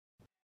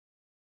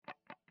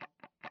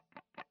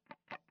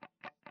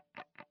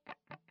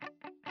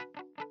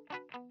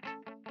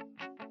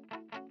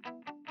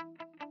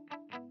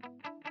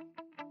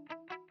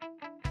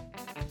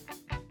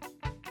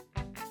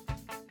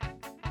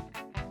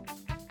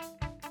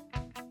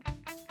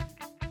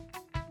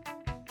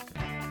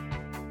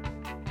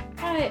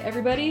Hi,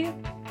 everybody.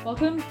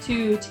 Welcome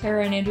to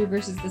Tara and Andrew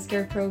versus the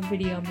Scarecrow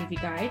Video Movie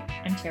Guide.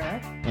 I'm Tara.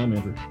 I'm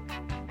Andrew.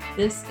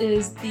 This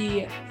is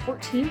the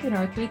 14th in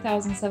our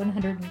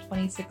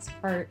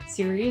 3,726-part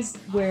series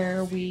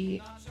where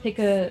we pick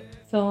a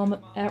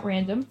film at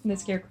random from the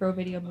Scarecrow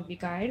Video Movie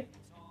Guide,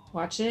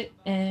 watch it,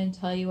 and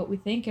tell you what we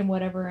think and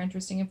whatever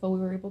interesting info we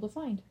were able to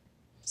find.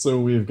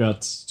 So we've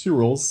got two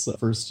rules.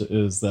 First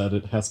is that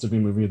it has to be a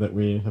movie that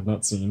we have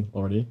not seen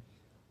already,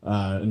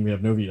 and we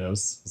have no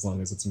vetoes as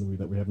long as it's a movie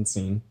that we haven't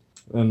seen.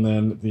 And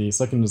then the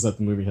second is that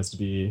the movie has to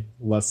be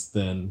less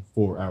than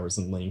 4 hours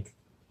in length.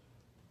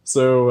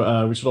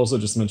 So we should also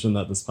just mention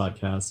that this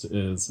podcast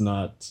is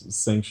not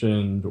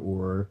sanctioned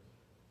or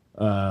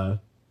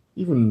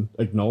even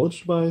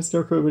acknowledged by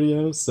Scarecrow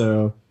Video.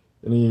 So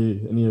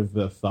any of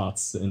the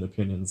thoughts and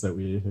opinions that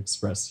we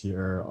express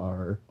here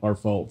are our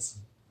fault.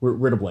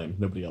 We're to blame,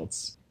 nobody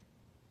else.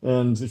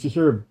 And if you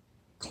hear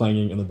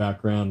clanging in the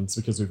background, it's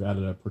because we've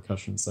added a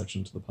percussion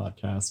section to the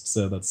podcast.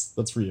 So that's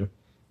for you.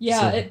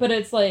 Yeah, So, but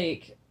it's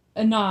like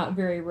a not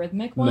very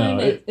rhythmic one.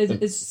 No,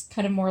 it's just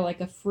kind of more like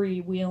a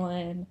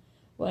freewheeling,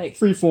 like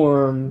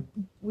freeform.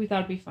 we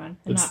thought it'd be fun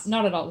and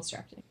not at all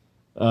distracting.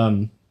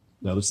 No,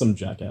 there's some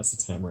jackass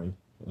that's hammering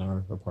in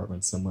our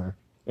apartment somewhere.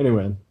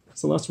 Anyway,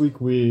 so last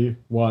week we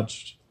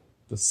watched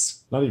the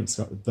Scars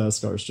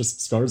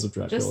of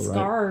Dracula, Just right?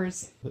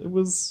 Scars. It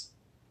was,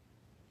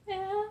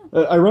 Yeah.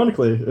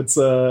 ironically, it's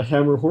a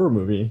Hammer horror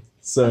movie.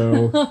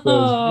 So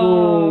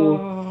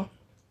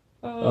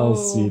I'll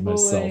see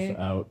myself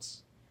out.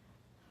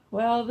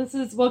 Well, this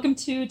is welcome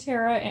to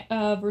Tara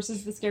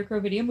versus the Scarecrow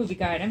Video Movie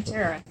Guide. I'm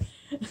Tara.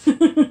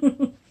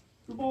 Goodbye.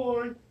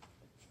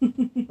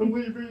 I'm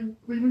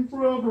leaving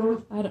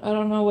forever. I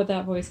don't know what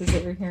that voice is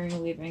that you're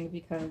hearing leaving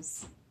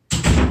because...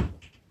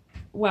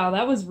 Wow,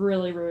 that was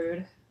really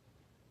rude.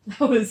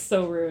 That was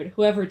so rude.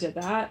 Whoever did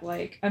that,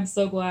 like, I'm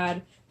so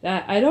glad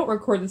that I don't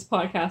record this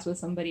podcast with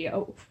somebody.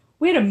 Oh,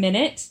 wait a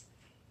minute.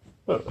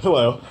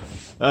 Hello.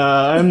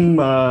 I'm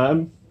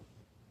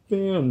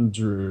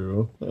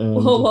Bandrew. And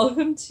Well,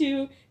 welcome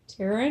to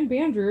Tara and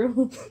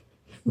Bandrew.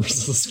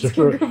 versus the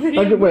Scarecrow.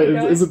 Video Wait,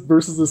 Movie is it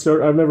versus the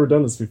Scarecrow? I've never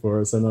done this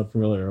before, so I'm not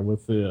familiar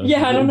with the...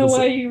 Yeah, I don't know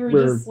why you were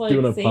just, like,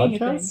 doing a saying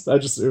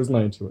podcast? It was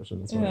my intuition.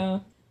 That's why.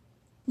 Yeah.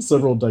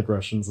 Several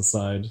digressions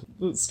aside,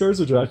 the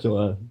Scars of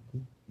Dracula,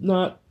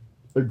 not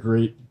a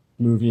great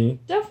movie.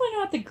 Definitely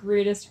not the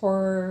greatest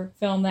horror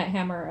film that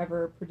Hammer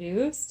ever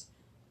produced,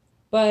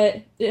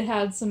 but it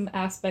had some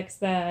aspects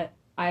that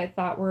I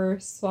thought were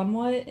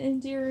somewhat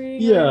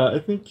endearing. Yeah, I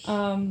think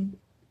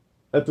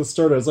At the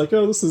start I was like,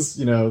 oh, this is,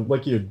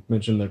 like you had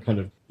mentioned, they're kind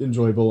of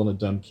enjoyable in a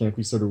dumb,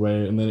 campy sort of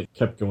way, and then it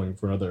kept going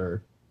for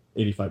another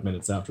 85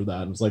 minutes after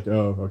that, and it was like,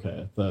 oh,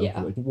 okay.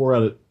 Like, we're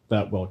at it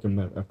that welcome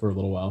after a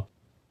little while.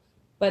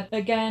 But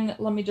again,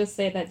 let me just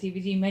say that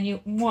DVD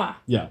menu, mwah.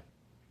 Yeah.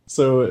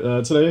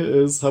 So today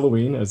is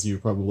Halloween, as you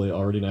probably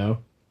already know.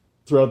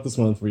 Throughout this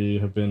month, we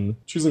have been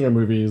choosing our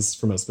movies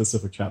from a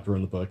specific chapter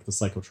in the book, the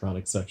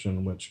Psychotronic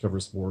section, which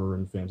covers horror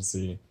and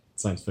fantasy,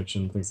 science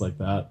fiction, things like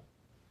that.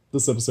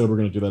 This episode, we're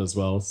going to do that as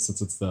well, since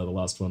it's the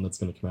last one that's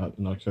going to come out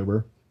in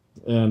October.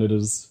 And it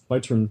is my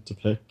turn to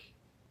pick.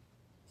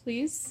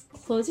 Please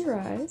close your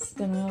eyes,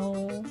 then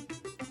I'll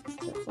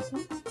check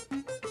them.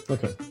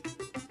 Okay.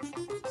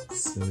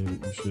 So you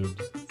should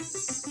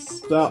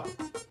stop.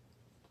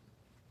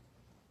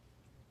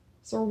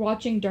 So we're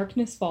watching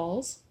Darkness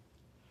Falls.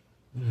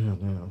 Oh,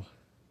 no.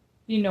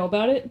 You know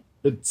about it?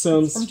 It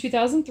sounds It's from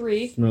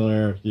 2003.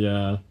 familiar,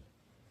 yeah.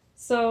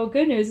 So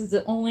good news is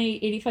it's only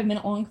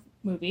 85-minute long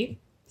movie.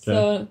 Okay.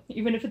 So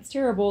even if it's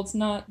terrible, it's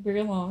not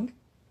very long.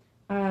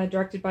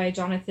 Directed by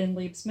Jonathan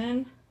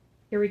Liebsman.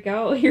 Here we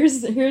go.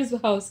 Here's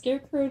how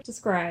Scarecrow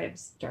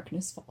describes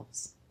Darkness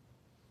Falls.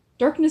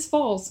 Darkness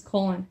Falls,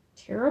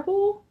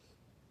 terrible?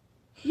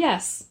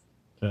 Yes.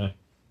 Okay.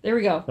 There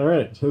we go. All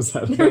right.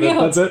 There we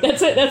go.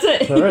 That's it? That's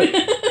it. All right.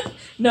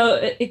 No,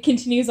 it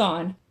continues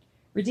on.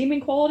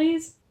 Redeeming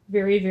qualities?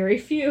 Very, very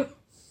few.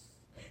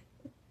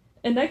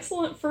 An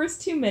excellent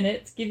first 2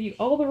 minutes give you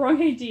all the wrong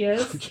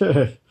ideas.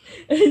 Okay.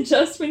 And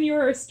just when you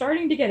are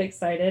starting to get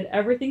excited,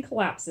 everything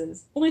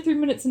collapses. Only 3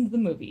 minutes into the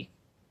movie.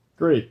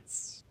 Great.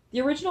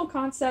 The original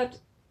concept,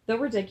 though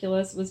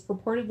ridiculous, was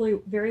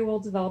purportedly very well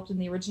developed in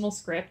the original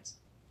script.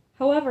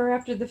 However,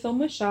 after the film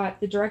was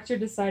shot, the director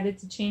decided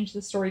to change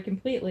the story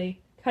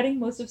completely, cutting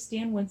most of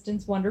Stan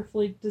Winston's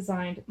wonderfully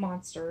designed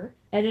monster,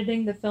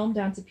 editing the film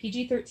down to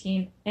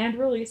PG-13, and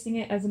releasing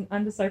it as an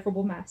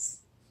undecipherable mess.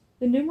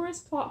 The numerous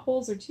plot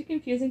holes are too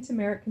confusing to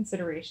merit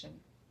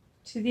consideration.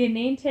 To the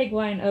inane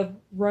tagline of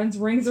 "runs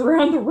rings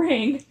around the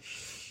ring,"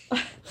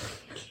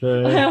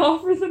 Okay. I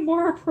offer the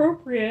more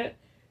appropriate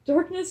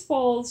 "Darkness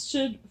Falls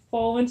should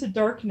fall into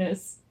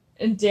darkness,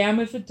 and damn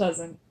if it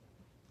doesn't."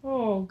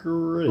 Oh,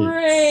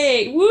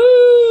 great!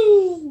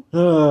 Woo!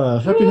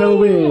 Happy Woo!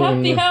 Halloween!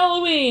 Happy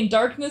Halloween!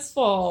 Darkness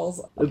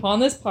Falls. Upon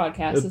this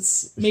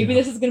podcast, maybe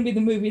this is going to be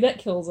the movie that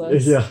kills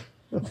us. Yeah.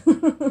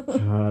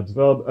 God.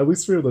 Well, at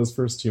least we have those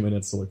first 2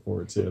 minutes to look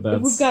forward to.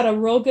 We've got a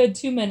real good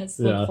 2 minutes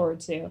to Yeah. look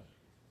forward to.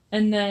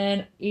 And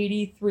then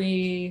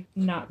 83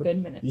 not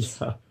good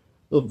minutes. Yeah.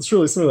 Well,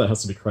 surely some of that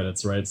has to be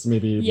credits, right? So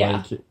maybe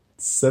Yeah. like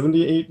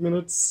 78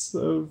 minutes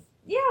of.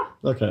 Yeah.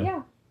 Okay.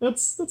 Yeah.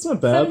 That's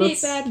not bad.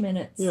 78 bad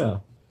minutes. Yeah.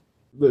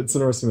 It's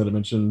interesting that I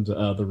mentioned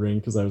The Ring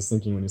because I was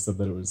thinking when you said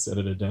that it was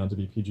edited down to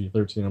be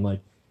PG-13, I'm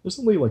like, there's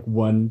only like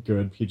one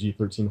good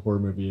PG-13 horror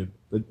movie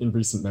in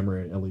recent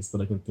memory, at least,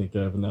 that I can think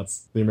of, and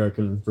that's the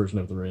American version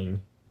of The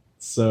Ring.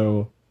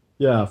 So,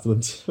 yeah, for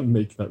them to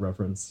make that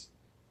reference.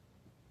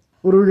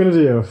 What are we gonna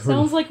do?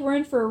 Sounds like we're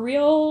in for a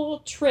real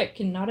trick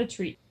and not a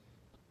treat.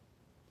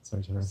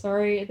 Sorry, Tara.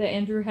 Sorry that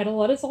Andrew had to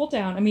let us all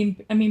down. I mean,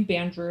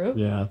 Bandrew.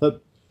 Yeah,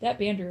 That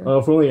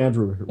Bandrew. if only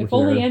Andrew were If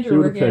only here, Andrew he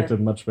would were have picked here.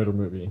 a much better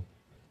movie.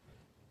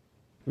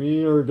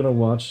 We are gonna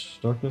watch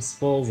Darkness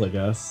Falls, I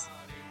guess.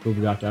 We'll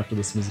be back after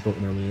this musical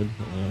interlude,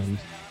 and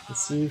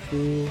let's see if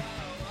we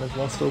have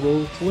lost our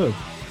will to live.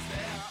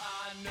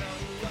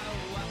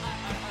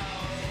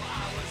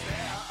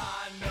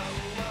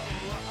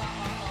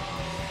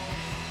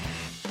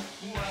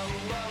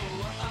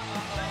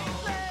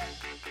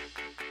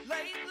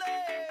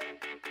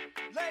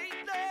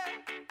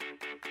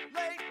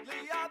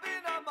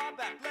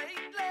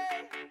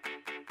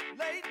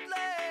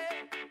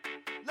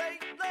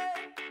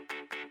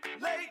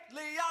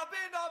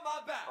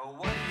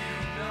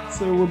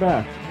 So we're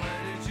back.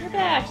 We're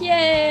back!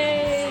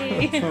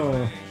 Yay!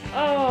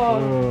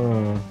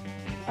 Oh,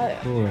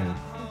 Oh,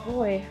 boy.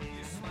 boy.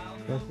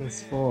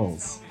 Darkness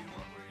Falls.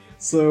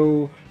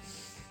 So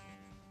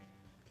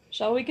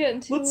Shall we get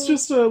into? let's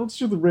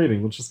do the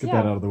rating. Let's just get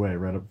that Yeah. out of the way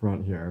right up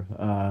front here.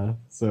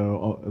 As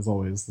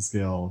always, the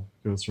scale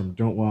goes from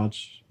don't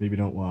watch, maybe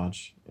don't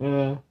watch,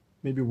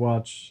 maybe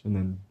watch, and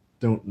then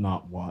don't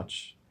not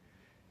watch.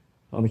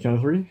 On the count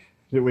of three.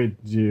 Wait,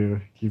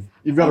 you've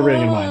got a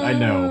rating in mind. I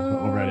know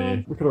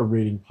already. What could our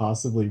rating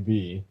possibly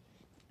be?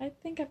 I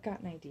think I've got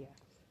an idea.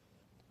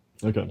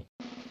 Okay.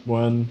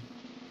 1,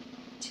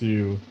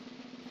 2,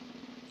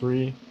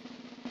 3.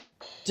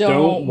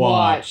 Don't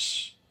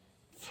watch.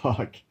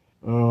 Fuck.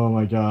 Oh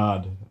my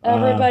god.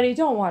 Everybody,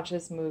 don't watch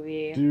this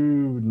movie.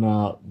 Do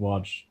not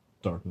watch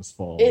Darkness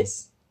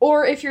Falls.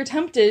 Or if you're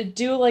tempted,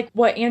 do like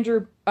what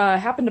Andrew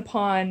happened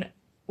upon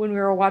when we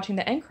were watching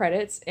the end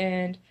credits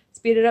and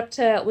speed it up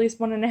to at least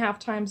 1.5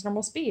 times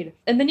normal speed.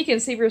 And then you can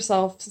save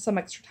yourself some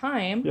extra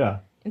time Yeah.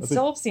 and I think-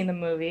 still have seen the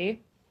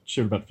movie.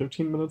 Shaved about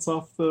 15 minutes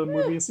off the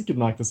movie, so you could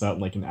knock this out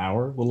in like an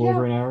hour, a little Yeah.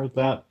 over an hour.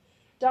 That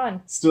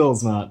Done. still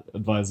is not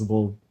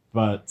advisable,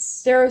 but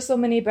There are so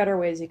many better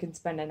ways you can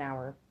spend an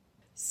hour.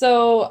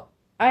 So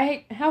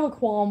I have a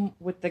qualm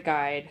with the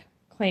guide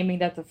claiming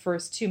that the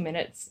first 2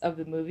 minutes of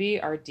the movie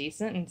are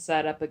decent and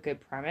set up a good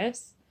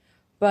premise.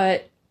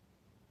 But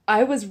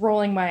I was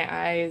rolling my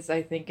eyes,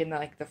 I think, in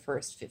like the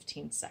first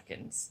 15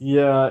 seconds.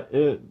 yeah,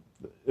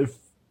 if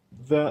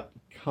that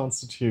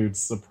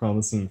constitutes a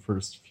promising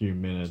first few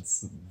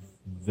minutes,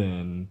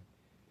 then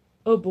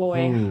Oh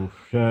boy. ooh,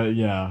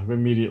 yeah,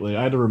 immediately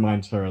I had to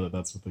remind Tara that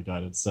that's what the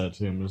guide had said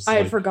to him. It was I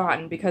had like,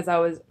 forgotten because I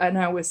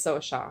was so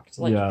shocked.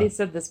 Like Yeah. they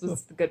said this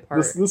was the good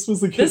part. this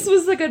was the This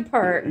was the good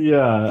part.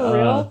 yeah, For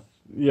real?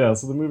 yeah.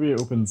 So the movie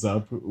opens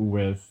up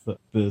with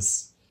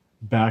this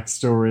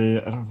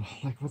backstory. I don't know,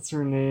 like what's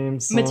her name?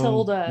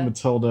 Matilda.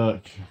 Matilda.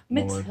 Lord.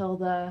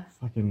 Matilda.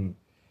 Fucking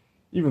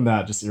even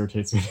that just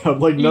irritates me now.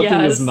 Like nothing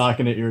Yes. is not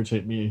going to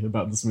irritate me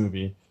about this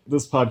movie.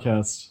 This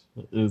podcast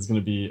is going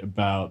to be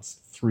about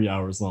 3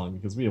 hours long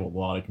because we have a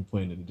lot of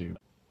complaining to do.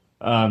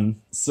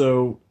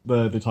 So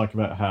they talk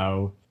about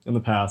how in the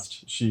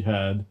past she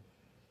had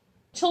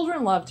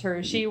Children loved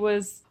her. She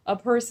was a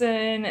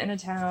person in a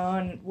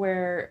town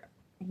where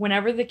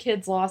whenever the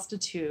kids lost a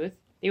tooth,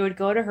 they would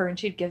go to her and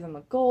she'd give them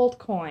a gold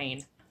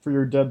coin for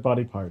your dead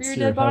body parts. for your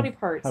Here, dead body have,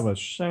 parts. Have a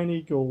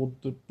shiny gold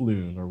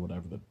balloon or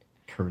whatever the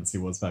currency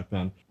was back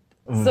then.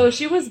 So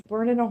she was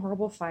burned in a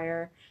horrible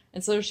fire,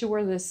 and so she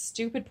wore this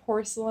stupid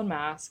porcelain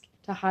mask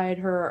to hide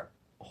her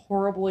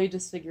horribly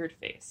disfigured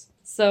face.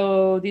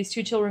 So these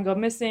two children go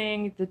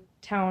missing. The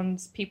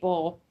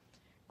townspeople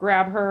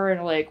grab her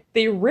and like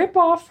they rip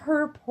off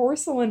her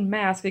porcelain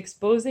mask,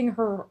 exposing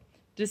her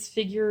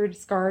disfigured,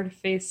 scarred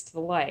face to the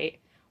light,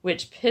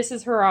 which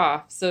pisses her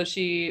off. So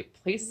she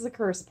places a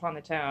curse upon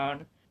the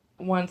town.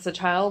 Once a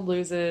child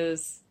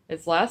loses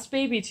its last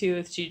baby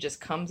tooth, she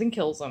just comes and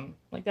kills him.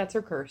 Like that's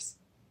her curse.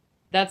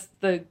 That's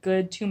the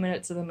good 2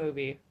 minutes of the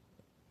movie.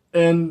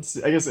 And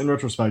I guess in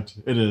retrospect,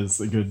 it is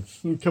a good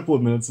couple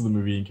of minutes of the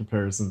movie in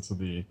comparison to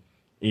the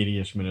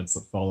 80-ish minutes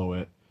that follow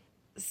it.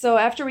 So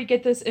after we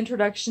get this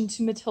introduction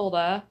to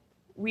Matilda,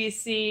 we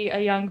see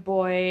a young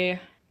boy,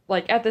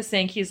 like at the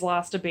sink, he's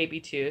lost a baby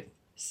tooth.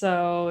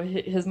 So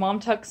his mom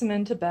tucks him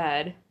into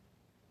bed.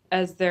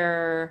 As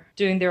they're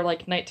doing their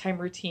like nighttime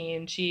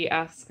routine, she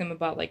asks him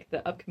about like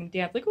the upcoming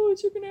dance. Like, oh,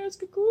 so you're gonna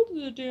ask a girl to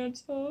the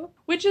dance, huh?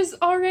 Which is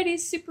already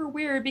super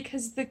weird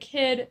because the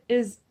kid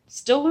is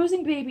still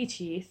losing baby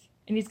teeth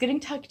and he's getting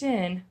tucked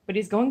in, but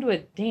he's going to a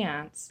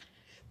dance.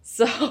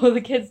 So the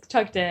kid's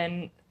tucked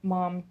in.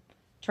 Mom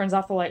turns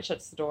off the light,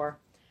 shuts the door.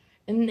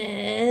 And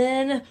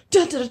then,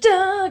 da da da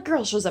da,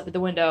 girl shows up at the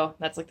window.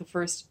 That's like the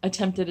first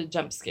attempted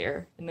jump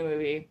scare in the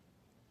movie.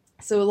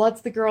 So it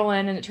lets the girl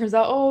in, and it turns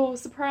out, oh,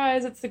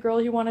 surprise, it's the girl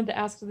he wanted to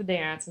ask to the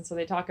dance. And so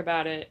they talk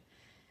about it.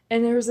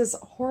 And there's this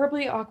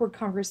horribly awkward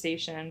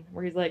conversation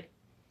where he's like,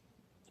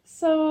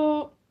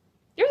 so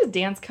there's a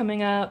dance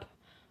coming up.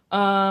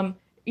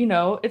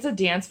 It's a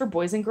dance for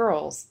boys and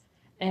girls.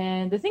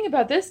 And the thing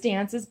about this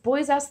dance is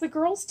boys ask the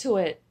girls to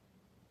it.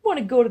 Want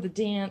to go to the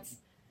dance?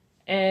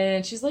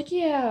 And she's like,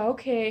 yeah,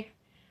 okay.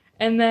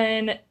 And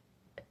then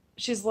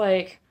she's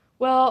like,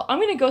 well, I'm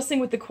going to go sing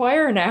with the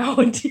choir now.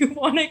 Do you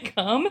want to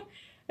come?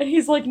 And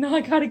he's like, no,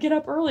 I got to get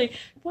up early.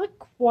 What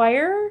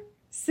choir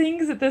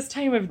sings at this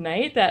time of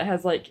night that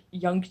has like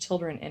young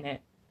children in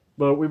it?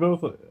 But we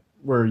both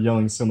were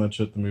yelling so much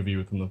at the movie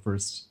within the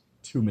first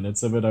 2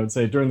 minutes of it, I would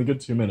say, during the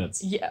good 2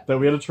 minutes, Yeah. that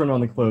we had to turn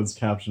on the closed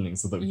captioning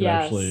so that we could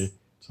Yes. actually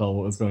tell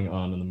what was going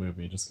on in the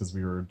movie, just because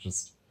we were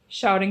just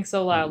Shouting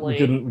so loudly.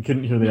 we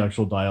couldn't hear the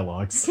actual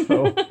dialogue.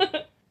 So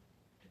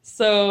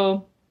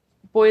So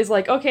boy's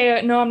like,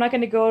 okay, no, I'm not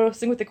going to go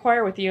sing with the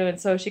choir with you. And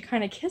so she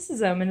kind of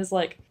kisses him and is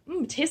like,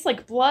 it tastes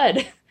like blood.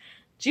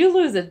 Did you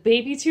lose a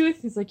baby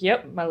tooth? He's like,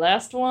 yep, my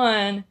last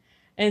one.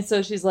 And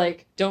so she's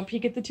like, don't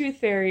peek at the tooth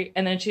fairy.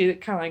 And then she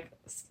kind of like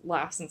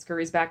laughs and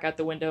scurries back out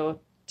the window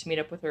to meet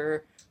up with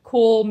her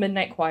cool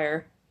midnight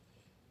choir.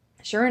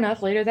 Sure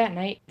enough, later that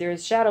night,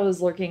 there's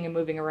shadows lurking and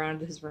moving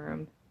around his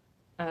room.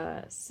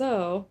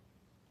 So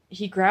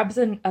he grabs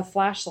a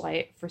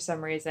flashlight for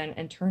some reason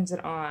and turns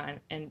it on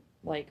and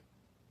like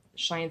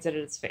shines it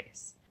at his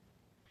face.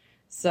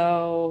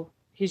 So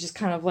he's just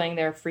kind of laying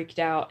there freaked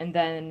out. And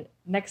then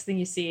next thing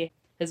you see,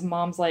 his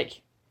mom's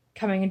like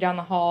coming down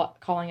the hall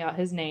calling out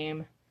his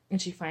name.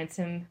 And she finds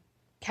him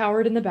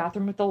cowered in the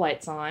bathroom with the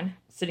lights on,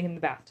 sitting in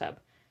the bathtub.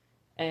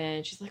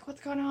 And she's like,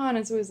 what's going on?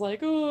 And so he's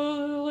like,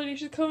 oh, the lady,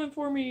 she's coming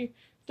for me.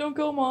 Don't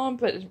go, Mom.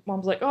 But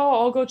Mom's like, oh,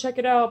 I'll go check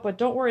it out. But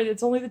don't worry,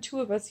 it's only the two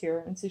of us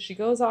here. And so she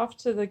goes off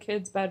to the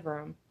kid's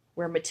bedroom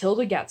where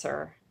Matilda gets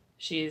her.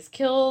 She's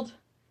killed.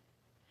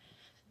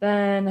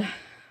 Then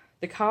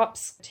the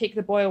cops take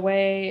the boy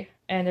away.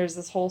 And there's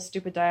this whole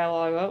stupid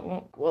dialogue.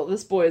 Oh, well,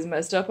 this boy is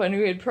messed up. I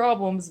knew he had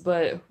problems,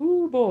 but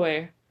whoo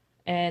boy.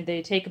 And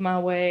they take him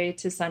away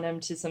to send him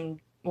to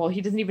some... Well,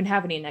 he doesn't even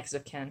have any next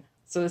of kin.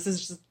 So this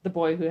is just the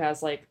boy who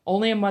has, like,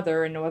 only a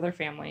mother and no other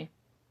family.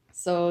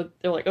 So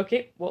they're like,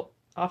 okay, well,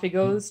 off he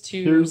goes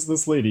to... Here's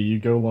this lady, you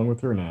go along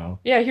with her now.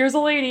 Yeah, here's a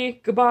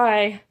lady,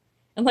 goodbye.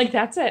 And, like,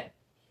 that's it.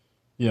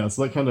 Yeah,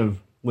 so that kind of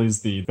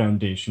lays the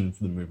foundation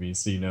for the movie,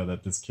 so you know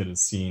that this kid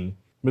has seen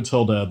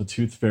Matilda, the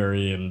Tooth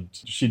Fairy, and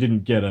she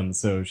didn't get him,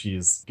 so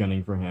she's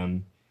gunning for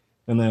him.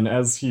 And then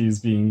as he's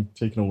being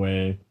taken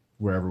away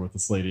wherever with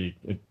this lady,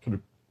 it kind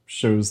of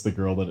shows the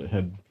girl that it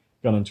had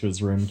gone into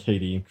his room,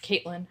 Caitlin.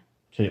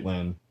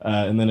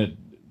 And then it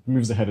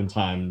moves ahead in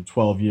time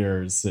 12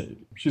 years.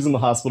 She's in the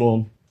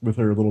hospital with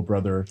her little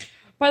brother.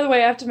 By the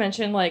way, I have to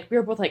mention, like, we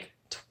were both like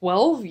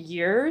 12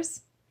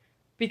 years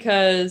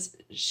because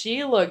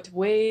she looked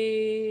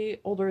way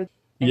older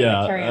than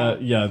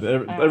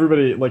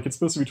everybody, like, it's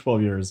supposed to be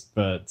 12 years,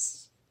 but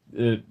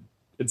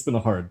it's been a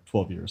hard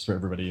 12 years for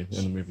everybody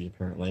in the movie,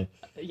 apparently.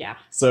 Yeah.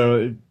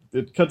 So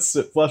it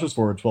flashes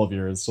forward 12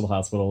 years to the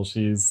hospital.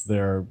 She's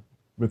there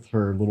with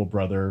her little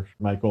brother,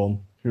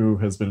 Michael, who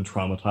has been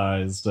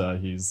traumatized.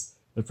 He's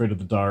afraid of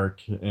the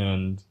dark.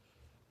 And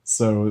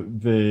so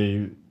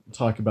they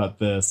talk about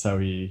this, how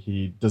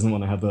he doesn't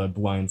want to have the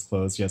blinds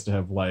closed. He has to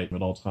have light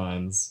at all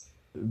times.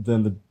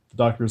 Then the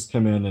doctors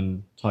come in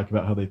and talk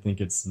about how they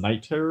think it's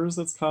night terrors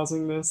that's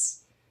causing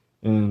this.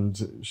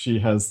 And she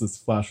has this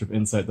flash of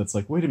insight that's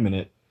like, wait a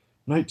minute,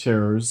 night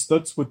terrors,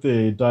 that's what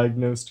they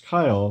diagnosed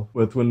Kyle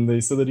with when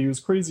they said that he was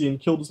crazy and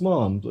killed his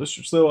mom.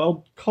 So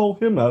I'll call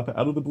him up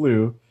out of the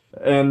blue.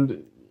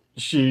 And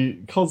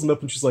she calls him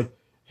up and she's like,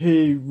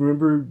 hey,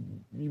 remember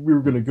we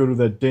were going to go to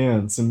that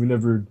dance and we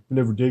never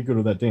did go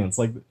to that dance.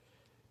 Like,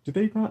 did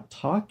they not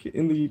talk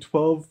in the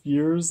 12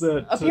 years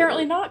that...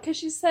 Apparently not, because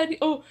she said,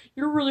 oh,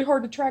 you're really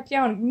hard to track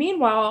down.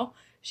 Meanwhile,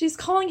 she's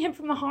calling him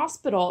from the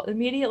hospital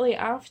immediately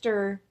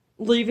after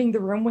leaving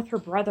the room with her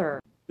brother.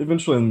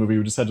 Eventually in the movie,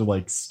 we just had to,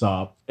 like,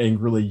 stop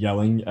angrily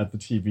yelling at the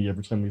TV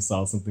every time we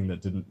saw something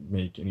that didn't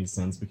make any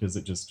sense, because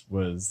it just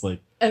was,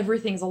 like...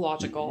 Everything's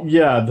illogical.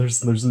 Yeah,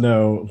 there's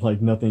no, like,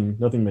 nothing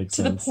makes sense.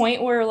 To the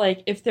point where,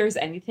 like, if there's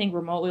anything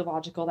remotely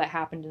logical that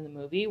happened in the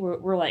movie,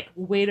 we're like,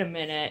 wait a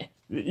minute,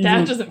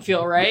 that doesn't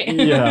feel right.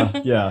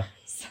 Yeah.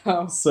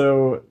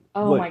 So...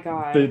 Oh, like, my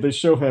God. They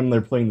show him,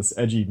 they're playing this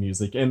edgy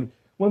music, and...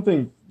 One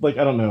thing, like,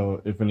 I don't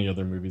know if any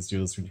other movies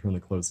do this, we turn the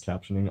closed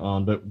captioning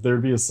on, but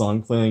there'd be a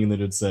song playing and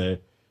they'd say,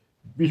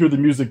 we hear the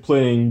music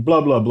playing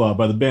blah blah blah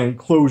by the band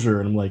Closure,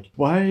 and I'm like,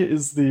 why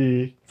is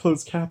the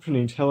closed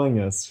captioning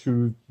telling us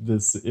who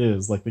this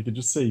is? Like, they could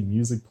just say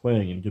music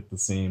playing and get the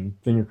same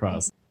thing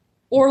across.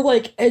 Or,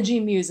 like,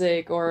 edgy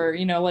music, or,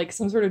 you know, like,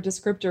 some sort of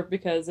descriptor,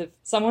 because if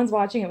someone's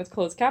watching it with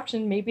closed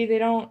caption, maybe they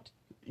don't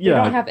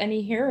have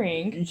any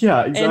hearing.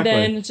 Yeah, exactly. And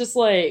then it's just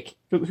like...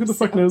 Who the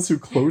fuck knows who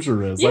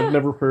Closure is? Yeah. I've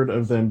never heard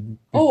of them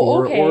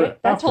before or after.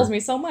 That tells me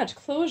so much.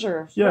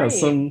 Closure. Yeah,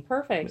 great.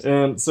 Perfect.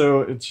 And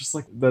so it's just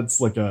like,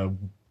 that's like a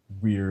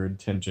weird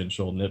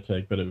tangential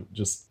nitpick, but it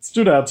just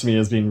stood out to me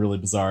as being really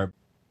bizarre.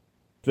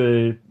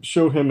 They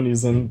show him and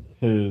he's in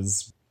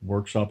his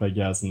workshop, I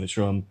guess, and they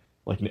show him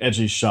like an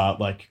edgy shot,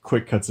 like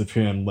quick cuts of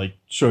him, like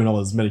showing all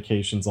his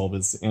medications, all of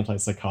his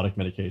antipsychotic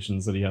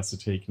medications that he has to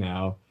take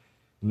now.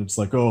 And it's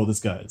like, oh, this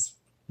guy's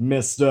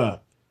messed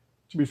up.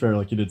 To be fair,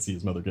 like he did see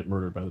his mother get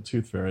murdered by the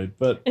Tooth Fairy,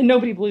 but And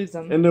nobody believes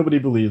him. and nobody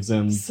believes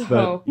him.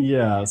 So But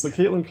yeah, so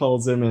Caitlin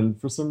calls him, and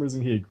for some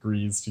reason he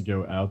agrees to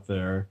go out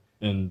there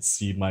and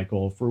see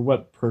Michael. For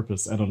what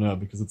purpose? I don't know,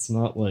 because it's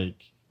not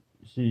like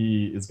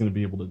he is going to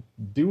be able to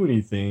do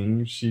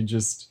anything. She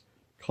just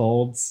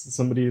called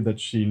somebody that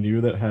she knew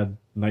that had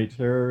night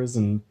terrors,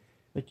 and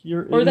like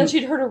or that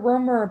she'd heard a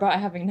rumor about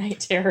having night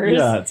terrors.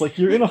 yeah, it's like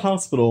you're in a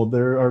hospital.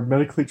 There are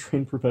medically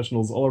trained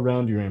professionals all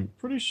around you. I'm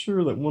pretty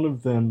sure that one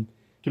of them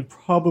can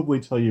probably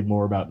tell you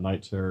more about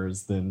night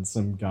terrors than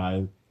some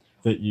guy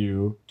that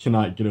you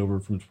cannot get over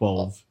from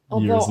 12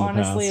 Although, years in the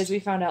honestly, past. as we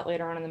found out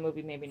later on in the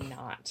movie, maybe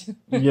not.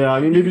 Yeah, I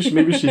mean,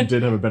 maybe she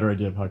did have a better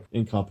idea of how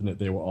incompetent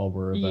they all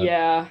were. But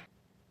Yeah.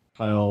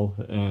 Kyle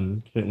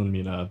and Caitlin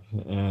meet up,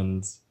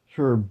 and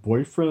her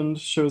boyfriend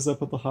shows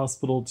up at the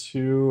hospital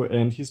too,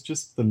 and he's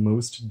just the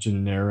most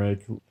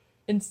generic.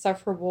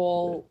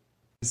 Insufferable.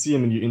 You see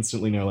him and you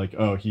instantly know, like,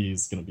 oh,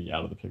 he's going to be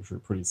out of the picture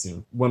pretty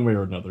soon. One way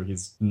or another,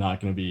 he's not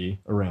going to be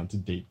around to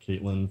date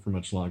Caitlin for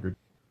much longer.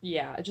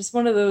 Yeah, just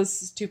one of those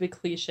stupid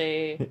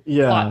cliche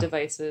Yeah, plot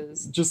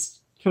devices.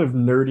 just kind of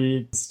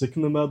nerdy, stick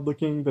in the mud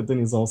looking, but then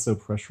he's also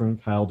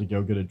pressuring Kyle to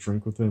go get a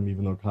drink with him,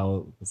 even though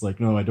Kyle is like,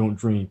 no, I don't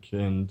drink.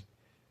 And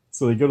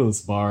so they go to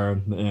this bar,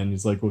 and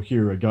he's like, well,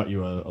 here, I got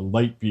you a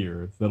light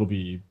beer. That'll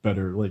be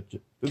better. Like,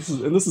 this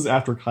is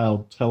after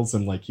Kyle tells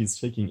him, like, he's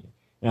taking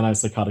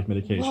antipsychotic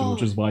medication, Whoa.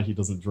 which is why he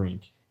doesn't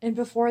drink. And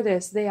before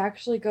this, they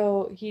actually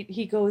go,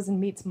 he goes and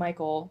meets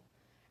Michael.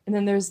 And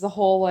then there's the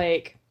whole,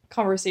 like,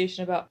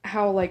 conversation about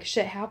how, like,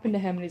 shit happened to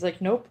him. And he's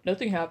like, nope,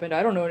 nothing happened.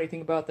 I don't know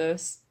anything about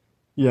this.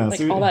 Yeah, Like,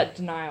 so all that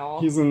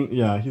denial. he's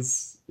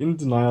in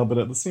denial, but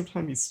at the same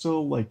time, he's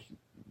still, like,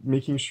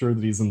 making sure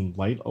that he's in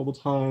light all the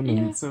time. And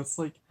Yeah. so it's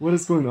like, what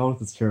is going on with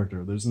this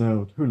character? There's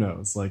no, who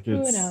knows? Like,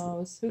 Who it's...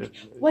 knows?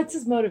 What's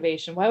his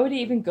motivation? Why would he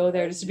even go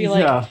there just to be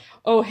like, yeah,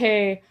 oh,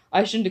 hey,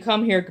 I shouldn't have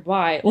come here,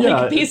 goodbye? Like,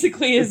 Yeah,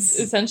 basically is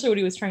it's- essentially what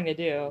he was trying to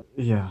do.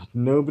 yeah,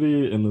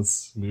 nobody in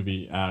this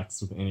movie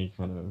acts with any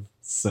kind of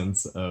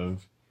sense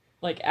of...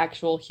 Like,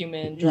 actual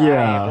human drive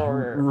Yeah,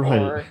 or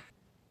right.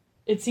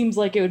 it seems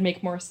like it would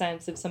make more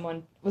sense if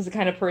someone was the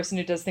kind of person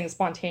who does things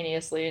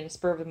spontaneously in the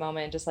spur of the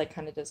moment and just, like,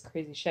 kind of does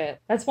crazy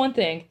shit. That's one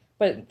thing,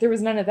 but there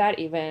was none of that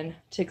even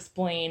to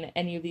explain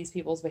any of these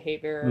people's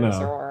behaviors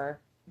No. or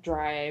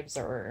drives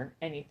or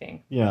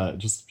anything. Yeah,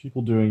 just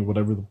people doing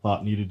whatever the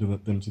plot needed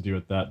them to do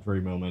at that very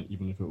moment,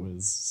 even if it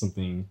was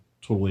something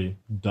totally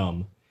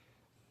dumb.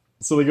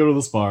 So they go to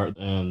this bar,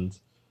 and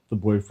the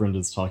boyfriend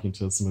is talking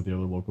to some of the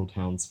other local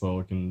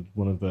townsfolk, and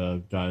one of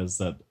the guys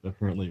that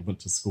apparently went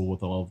to school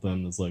with all of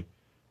them is like,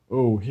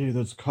 oh, hey,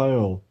 that's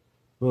Kyle.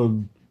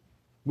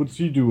 What's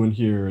he doing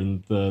here?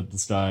 And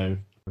this guy,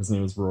 his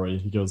name is Roy,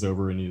 he goes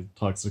over and he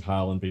talks to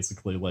Kyle and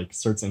basically, like,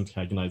 starts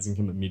antagonizing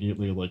him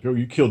immediately, like, oh,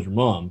 you killed your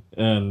mom.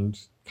 And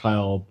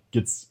Kyle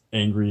gets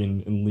angry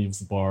and leaves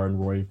the bar, and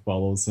Roy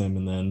follows him,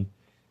 and then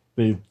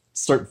they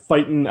start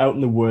fighting out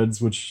in the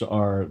woods, which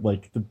are,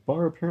 like, the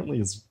bar apparently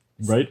is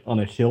right on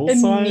a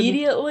hillside.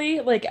 Immediately,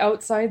 like,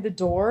 outside the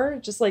door,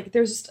 just, like,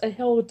 there's just a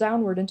hill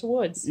downward into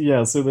woods.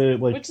 Yeah, so they,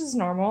 like... Which is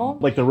normal.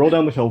 Like, they roll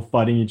down the hill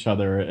fighting each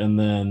other, and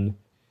then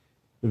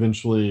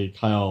eventually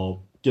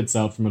Kyle gets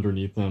out from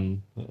underneath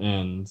him,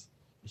 and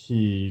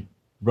he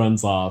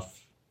runs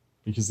off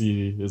because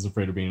he is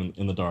afraid of being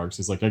in the dark. So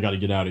he's like, I gotta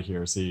get out of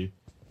here. So he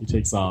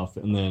takes off,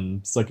 and then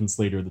seconds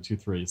later, the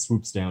Tooth Fairy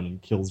swoops down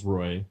and kills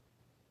Roy.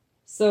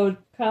 So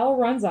Kyle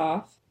runs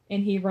off,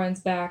 and he runs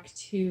back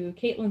to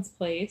Caitlin's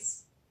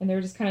place, and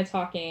they're just kind of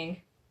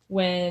talking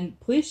when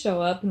police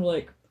show up and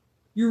like,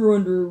 you're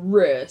under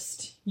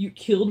arrest. You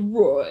killed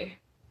Roy.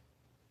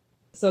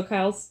 So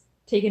Kyle's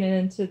taken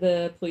into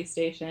the police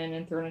station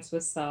and thrown into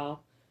a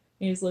cell.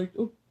 And he's like,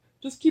 oh,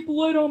 just keep a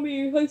light on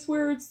me. I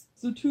swear it's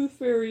the Tooth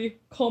Fairy.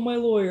 Call my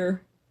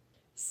lawyer.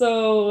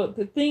 So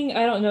the thing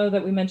I don't know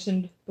that we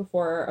mentioned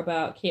before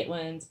about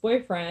Caitlin's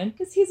boyfriend,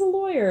 because he's a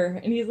lawyer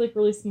and he's like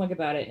really smug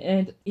about it.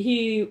 And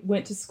he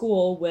went to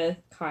school with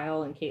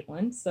Kyle and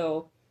Caitlin,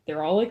 so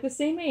they're all like the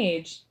same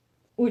age,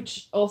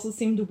 which also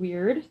seemed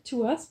weird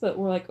to us, but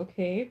we're like,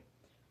 okay,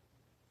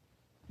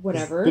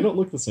 whatever. They don't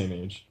look the same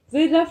age.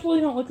 They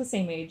definitely don't look the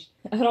same age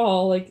at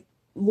all. Like,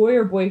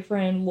 lawyer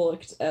boyfriend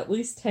looked at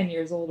least 10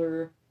 years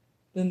older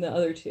than the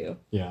other two.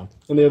 Yeah,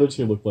 and the other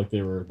two looked like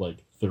they were,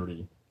 like,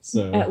 30.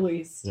 So At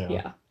least, yeah.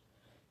 yeah.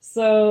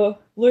 So,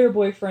 lawyer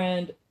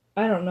boyfriend,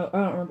 I don't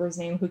remember his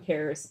name, who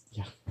cares?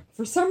 Yeah.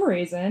 For some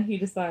reason, he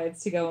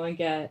decides to go and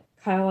get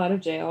Kyle out of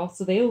jail,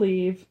 so they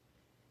leave,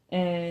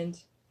 and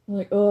they're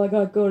like, oh, I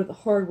gotta go to the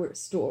hardware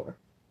store.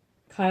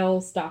 Kyle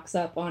stocks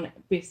up on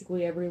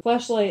basically every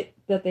flashlight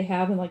that they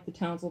have in, like, the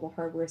town's little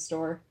hardware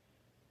store.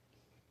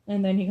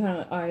 And then he kind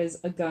of eyes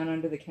a gun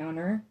under the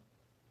counter.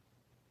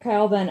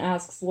 Kyle then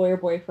asks lawyer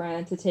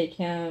boyfriend to take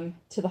him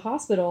to the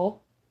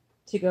hospital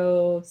to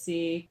go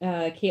see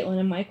Caitlin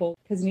and Michael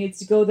because he needs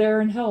to go there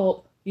and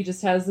help. He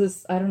just has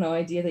this, I don't know,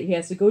 idea that he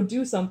has to go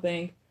do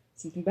something.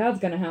 Something bad's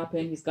gonna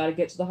happen. He's got to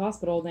get to the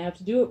hospital and they have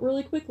to do it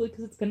really quickly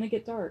because it's gonna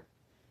get dark.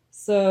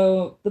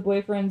 So the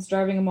boyfriend's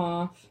driving him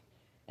off,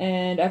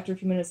 and after a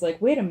few minutes,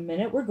 like, wait a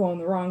minute, we're going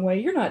the wrong way.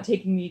 You're not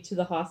taking me to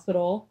the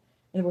hospital.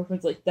 And the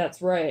boyfriend's like,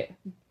 that's right,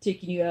 I'm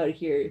taking you out of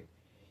here.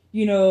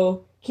 You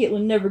know,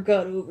 Caitlin never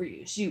got over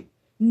you.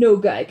 No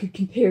guy could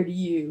compare to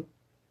you.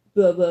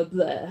 Blah, blah,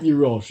 blah.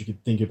 You're all she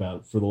could think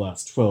about for the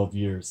last 12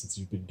 years since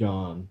you've been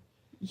gone.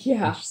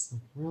 Yeah. Just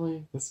like,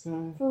 really? This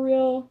guy? For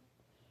real?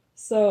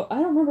 So, I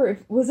don't remember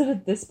was it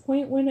at this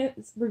point when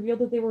it's revealed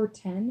that they were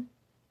 10?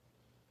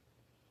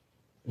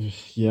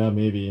 Yeah,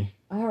 maybe.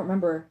 I don't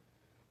remember.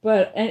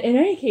 But in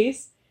any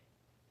case,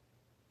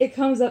 it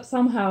comes up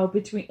somehow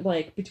between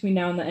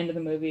now and the end of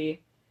the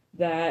movie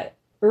that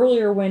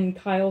earlier when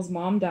Kyle's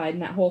mom died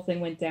and that whole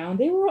thing went down,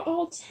 they were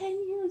all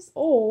 10 years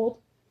old.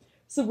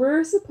 So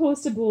we're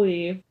supposed to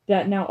believe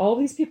that now all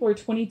these people are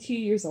 22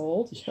 years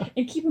old. Yeah.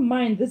 And keep in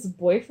mind, this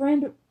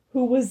boyfriend,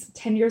 who was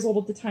 10 years old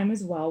at the time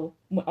as well,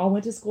 all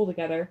went to school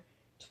together.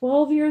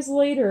 12 years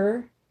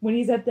later, when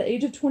he's at the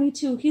age of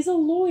 22, he's a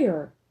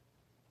lawyer.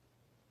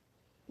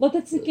 Let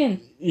that sink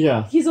in.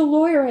 Yeah. He's a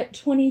lawyer at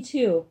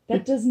 22.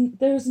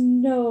 There's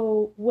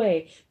no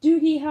way.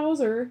 Doogie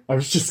Howser. I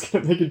was just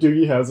going to make a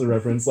Doogie Howser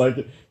reference.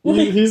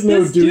 He's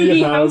no this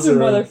Doogie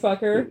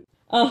Howser.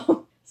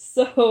 Motherfucker.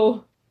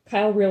 So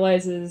Kyle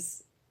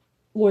realizes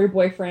lawyer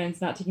boyfriend's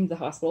not taking him to the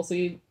hospital, so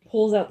he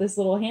pulls out this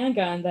little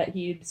handgun that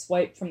he'd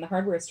swiped from the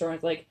hardware store and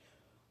is like,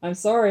 I'm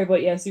sorry,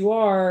 but yes, you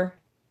are.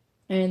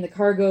 And the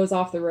car goes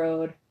off the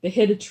road. They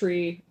hit a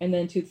tree, and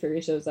then Tooth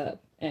Fairy shows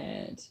up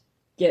and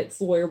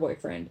gets lawyer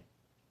boyfriend.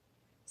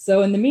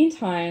 So in the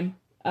meantime,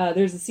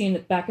 there's a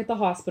scene back at the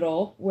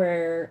hospital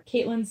where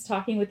Caitlin's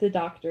talking with the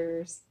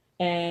doctors,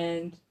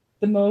 and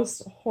the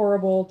most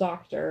horrible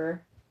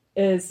doctor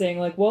is saying,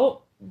 like,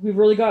 well, we've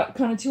really got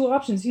kind of two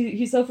options.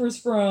 He suffers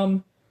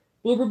from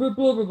blah, blah, blah,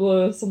 blah, blah,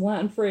 blah, some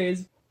Latin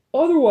phrase,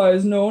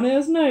 otherwise known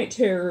as night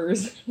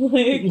terrors.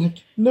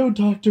 like, no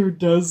doctor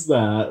does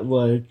that.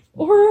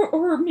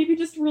 Or maybe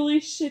just really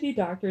shitty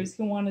doctors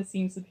who want to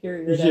seem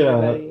superior to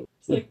everybody.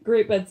 It's like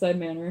great bedside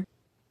manner.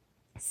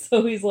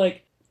 So he's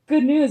like,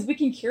 good news, we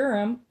can cure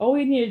him. All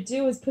we need to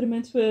do is put him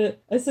into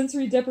a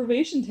sensory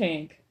deprivation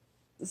tank.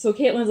 So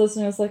Caitlin's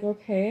listening. It's like,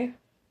 okay.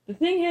 The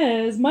thing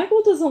is,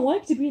 Michael doesn't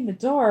like to be in the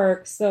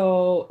dark,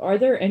 so are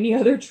there any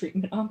other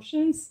treatment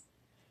options?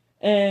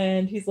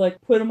 And he's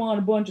like, put him on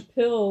a bunch of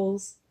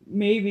pills.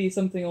 Maybe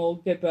something will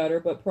get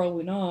better, but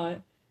probably not.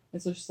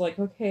 And so she's like,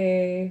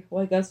 okay,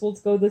 well, I guess we'll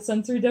go the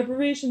sensory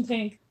deprivation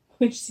tank,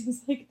 which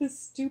seems like the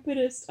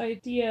stupidest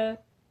idea.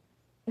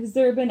 Has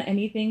there been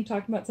anything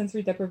talking about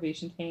sensory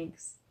deprivation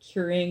tanks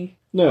curing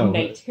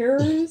night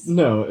terrors?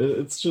 No,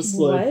 it's just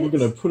like, we're going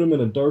to put him in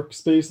a dark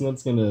space and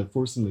that's going to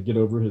force him to get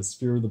over his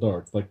fear of the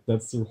dark. Like,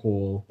 that's the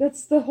whole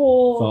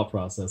thought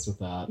process with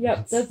that.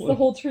 Yep, that's the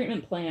whole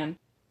treatment plan.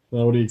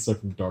 Well, what do you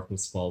expect from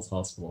Darkness Falls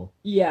Hospital?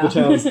 Yeah. The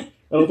town's... I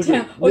don't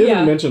think we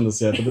haven't mentioned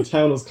this yet, but the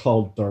town is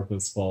called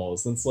Darkness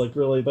Falls. And it's like,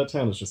 really, that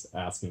town is just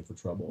asking for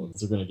trouble.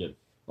 Because they're going to get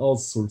all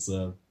sorts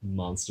of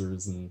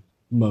monsters and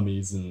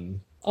mummies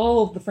and...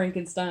 all of the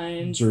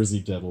Frankensteins.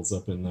 Jersey Devils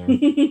up in there.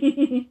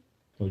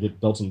 Gotta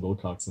get Dalton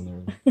Wilcox in there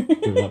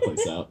and clear that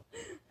place out.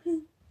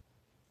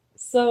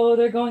 So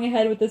they're going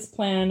ahead with this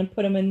plan and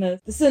put him in the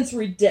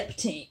sensory dep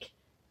tank,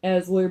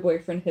 as lawyer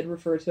boyfriend had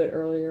referred to it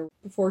earlier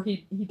before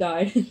he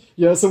died.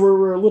 Yeah, so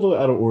we're a little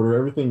out of order.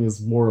 Everything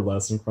is more or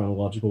less in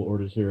chronological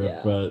order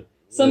here, but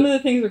some of the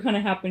things are kind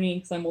of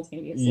happening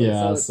simultaneously.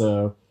 Yeah,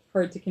 so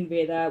hard to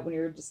convey that when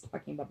you're just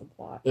talking about the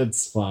plot.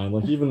 It's fine.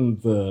 Like, even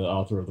the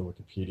author of the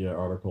Wikipedia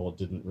article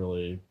didn't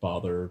really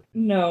bother.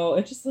 No,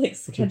 it just like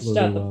sketched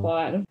out the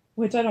plot,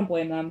 which I don't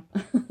blame them.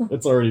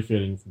 It's already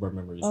fading from our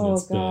memories. Oh, and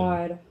it's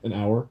God. Been an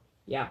hour?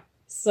 Yeah.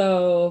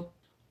 So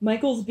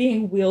Michael's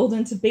being wheeled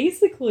into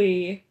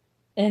basically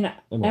an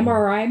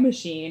MRI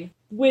machine,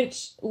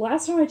 which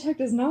last time I checked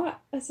is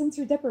not a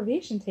sensory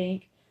deprivation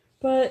tank,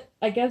 but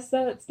I guess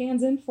that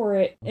stands in for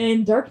it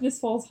in Darkness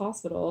Falls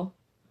Hospital.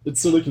 It's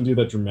so they can do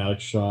that dramatic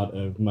shot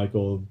of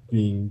Michael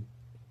being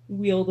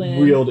wheeled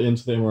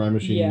into the MRI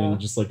machine and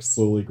just like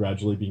slowly,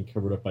 gradually being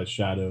covered up by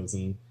shadows,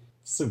 and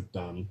it's so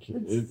dumb.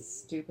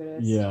 It's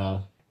stupidest. Yeah.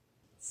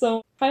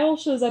 So Kyle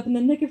shows up in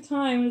the nick of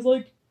time and is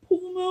like, pull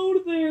him out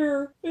of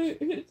there.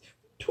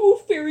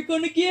 Tooth Fairy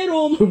gonna get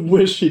him. I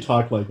wish he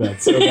talked like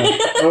that so bad.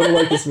 I would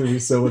like this movie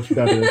so much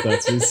better if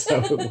that's what he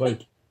sounded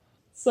like.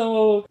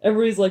 So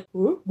everybody's like,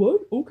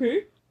 what?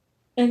 Okay.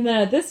 And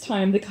then at this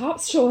time, the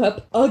cops show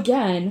up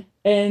again,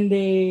 and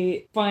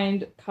they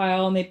find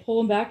Kyle, and they pull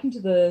him back into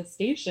the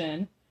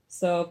station.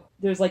 So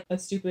there's like a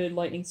stupid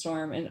lightning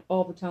storm, and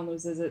all the town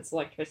loses its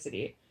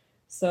electricity.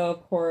 So,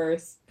 of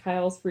course,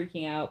 Kyle's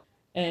freaking out,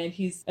 and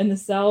he's in the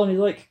cell, and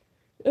he's like,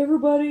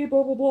 everybody,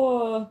 blah, blah,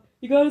 blah,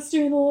 you gotta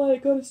stay in the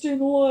light, gotta stay in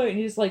the light. And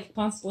he's like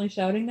constantly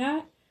shouting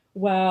that,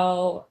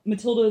 while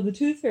Matilda the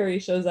Tooth Fairy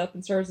shows up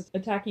and starts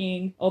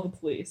attacking all the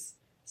police.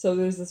 So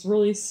there's this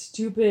really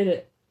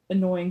stupid,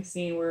 annoying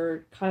scene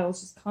where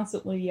Kyle's just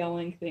constantly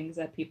yelling things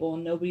at people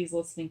and nobody's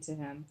listening to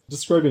him.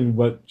 Describing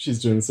what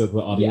she's doing so that the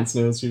audience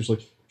knows. She's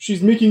like,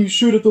 she's making you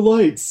shoot at the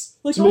lights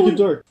to make it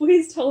dark.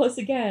 Please tell us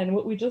again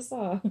what we just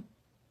saw.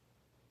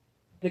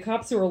 The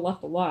cops who are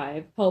left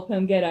alive help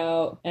him get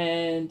out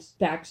and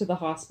back to the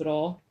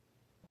hospital.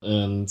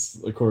 And,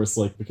 of course,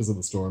 like, because of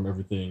the storm,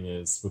 everything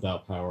is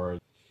without power.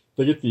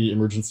 They get the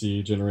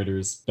emergency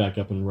generators back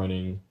up and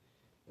running,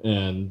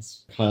 and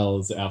Kyle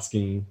is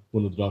asking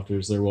one of the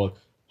doctors there, well,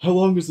 how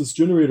long is this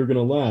generator going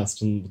to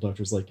last? And the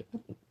doctor's like,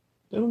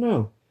 I don't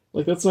know.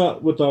 Like, that's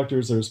not what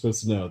doctors are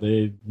supposed to know.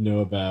 They know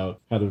about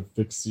how to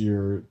fix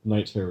your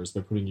night terrors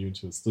by putting you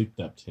into a sleep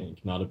depth tank,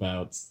 not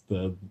about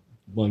the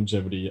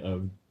longevity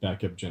of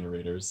backup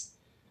generators.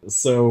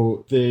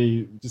 So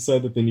they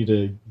decide that they need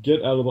to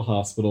get out of the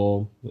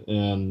hospital,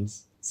 and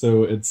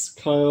so it's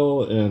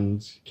Kyle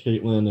and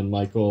Caitlin and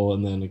Michael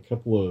and then a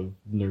couple of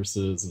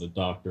nurses and a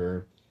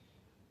doctor,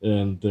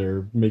 and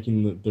they're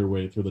making their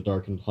way through the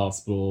darkened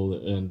hospital,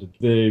 and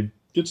they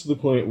get to the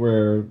point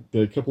where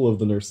a couple of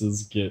the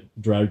nurses get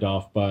dragged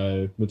off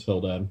by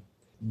Matilda.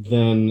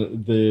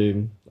 Then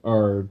they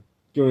are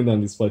going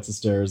down these flights of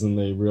stairs, and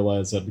they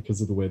realize that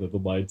because of the way that the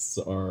lights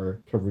are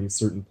covering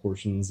certain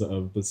portions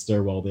of the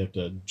stairwell, they have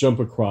to jump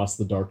across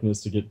the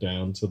darkness to get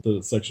down to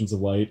the sections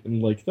of light.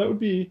 And like that would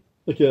be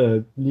like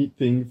a neat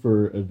thing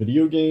for a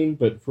video game,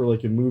 but for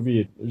like a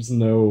movie, there's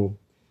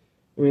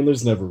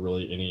never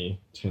really any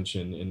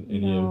tension in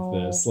any of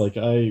this.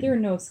 There are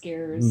no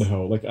scares.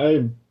 No, like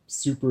I'm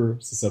super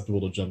susceptible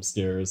to jump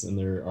scares, and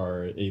there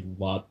are a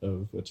lot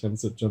of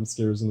attempts at jump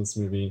scares in this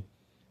movie,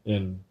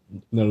 and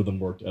none of them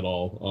worked at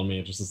all on me.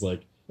 It just is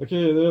like,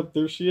 okay,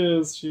 there she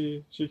is.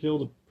 She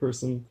killed a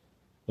person.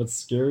 That's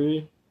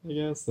scary, I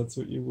guess. That's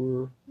what you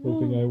were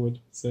hoping I would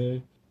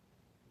say.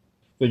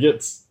 They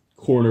get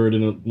cornered,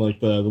 and like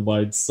the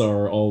lights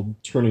are all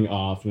turning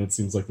off, and it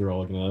seems like they're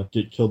all gonna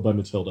get killed by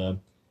Matilda.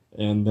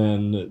 And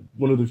then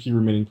one of the few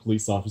remaining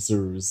police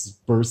officers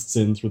bursts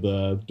in through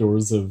the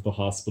doors of the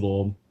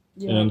hospital.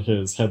 Yeah. And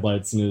his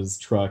headlights in his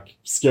truck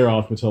scare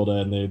off Matilda,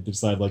 and they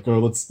decide like, oh,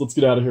 let's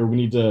get out of here. We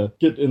need to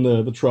get in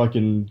the truck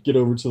and get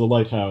over to the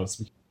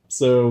lighthouse.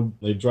 So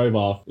they drive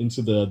off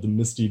into the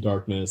misty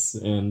darkness,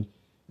 and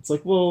it's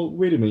like, well,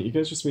 wait a minute. You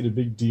guys just made a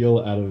big deal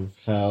out of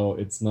how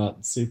it's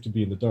not safe to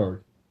be in the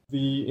dark.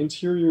 The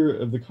interior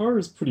of the car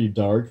is pretty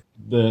dark.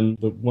 Then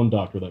the one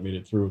doctor that made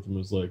it through with them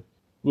was like,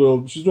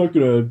 well, she's not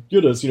gonna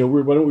get us, why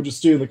don't we just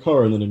stay in the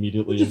car? And then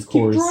immediately, just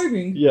keep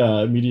driving. Yeah,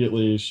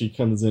 immediately she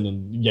comes in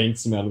and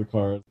yanks him out of the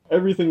car.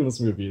 Everything in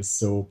this movie is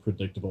so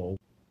predictable.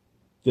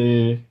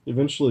 They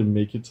eventually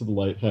make it to the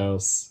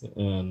lighthouse,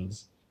 and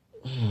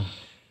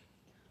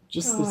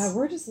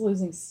we're just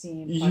losing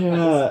steam.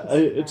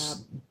 Yeah,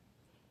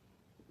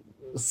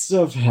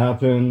 stuff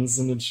happens,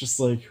 and it's just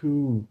like,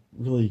 who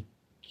really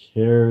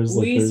cares?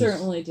 We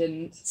certainly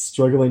didn't.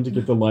 Struggling to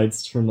get the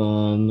lights turned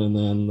on, and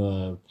then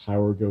the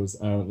power goes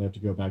out, and they have to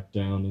go back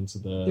down into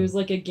the... There's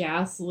like a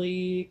gas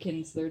leak,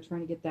 and so they're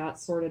trying to get that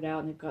sorted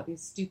out, and they've got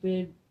these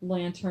stupid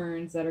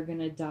lanterns that are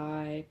gonna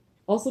die.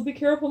 Also, be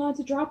careful not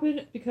to drop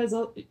it, because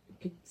it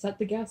could set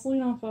the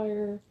gasoline on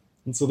fire.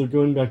 And so they're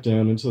going back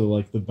down into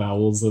like the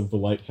bowels of the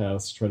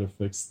lighthouse to try to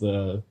fix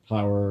the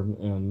power,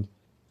 and...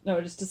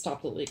 No, just to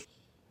stop the leak.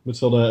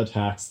 Matilda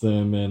attacks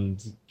them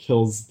and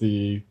kills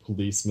the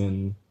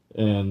policeman,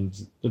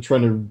 and they're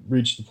trying to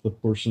reach the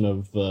portion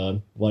of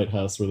the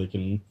lighthouse where they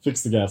can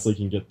fix the gas leak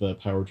and get the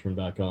power turned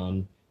back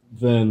on.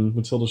 Then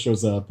Matilda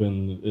shows up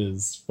and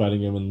is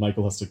fighting him, and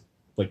Michael has to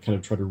like kind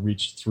of try to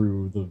reach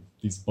through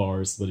these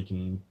bars so that he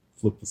can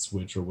flip the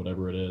switch or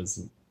whatever it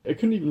is. I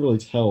couldn't even really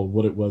tell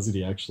what it was that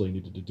he actually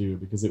needed to do,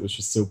 because it was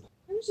just so...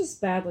 It was just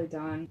badly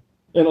done.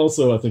 And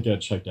also, I think I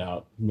checked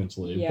out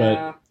mentally.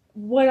 Yeah.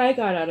 What I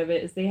got out of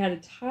it is they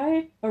had to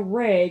tie a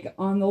rag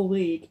on the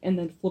leak and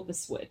then flip a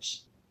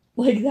switch.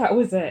 Like, that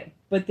was it.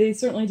 But they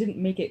certainly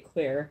didn't make it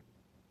clear.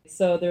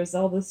 So there's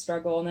all this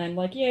struggle, and then,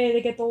 like, yay,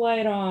 they get the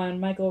light on.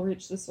 Michael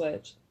reached the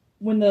switch.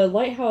 When the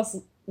lighthouse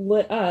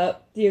lit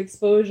up, the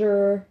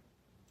exposure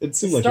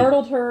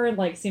startled her, and,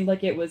 like, seemed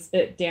like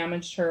it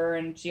damaged her,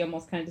 and she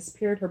almost kind of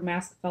disappeared. Her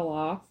mask fell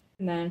off.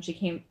 And then she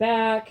came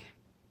back.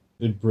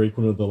 They break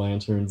one of the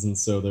lanterns, and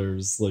so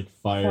there's, like,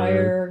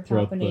 fire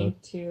throughout happening,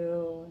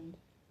 too.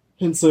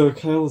 And so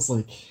Kyle is,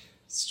 like,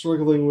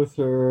 struggling with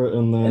her,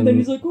 and then... And then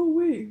he's like, oh,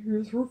 wait,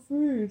 here's her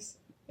face.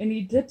 And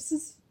he dips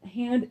his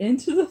hand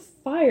into the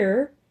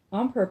fire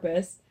on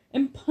purpose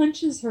and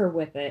punches her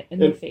with it in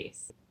the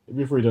face.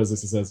 Before he does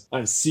this, he says,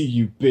 I see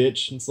you,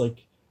 bitch. And it's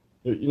like,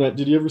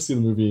 did you ever see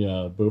the movie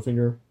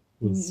Bowfinger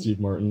with Steve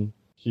Martin?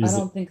 I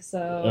don't think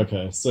so.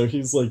 Okay, so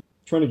he's, like,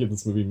 trying to get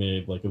this movie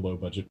made like a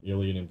low-budget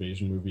alien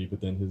invasion movie, but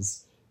then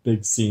his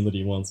big scene that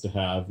he wants to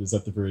have is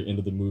at the very end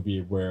of the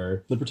movie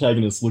where the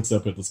protagonist looks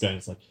up at this guy and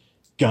is like,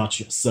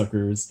 gotcha,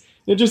 suckers.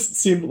 It just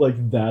seemed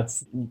like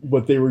that's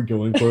what they were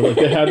going for. Like,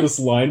 they had this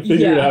line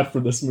figured out for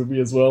this movie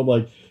as well.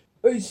 Like,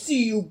 I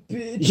see you,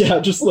 bitch. Yeah,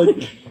 just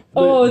like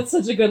Oh, it's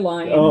such a good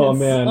line. oh It's-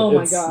 man, Oh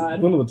my it's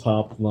god. one of the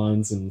top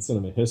lines in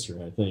cinema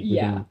history. I think.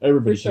 Yeah,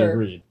 Everybody for can sure.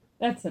 agree.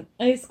 That's an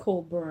ice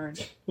cold burn.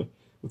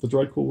 With a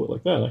dry cool wit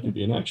like that, I could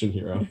be an action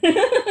hero.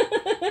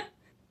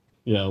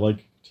 Yeah,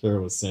 like Tara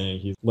was saying,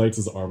 he lights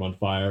his arm on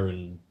fire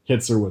and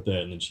hits her with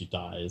it, and then she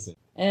dies.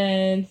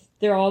 And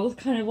they're all just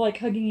kind of like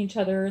hugging each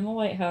other in the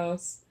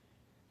lighthouse.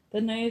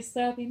 The nice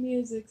sappy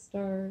music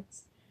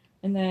starts.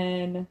 And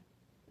then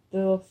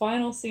the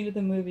final scene of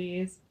the movie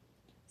is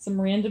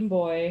some random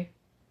boy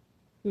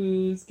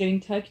who's getting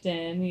tucked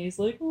in. He's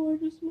like, oh, I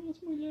just lost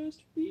my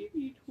last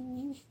baby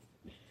tool.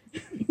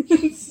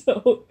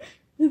 So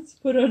it's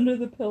put under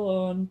the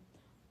pillow,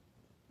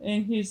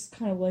 and he's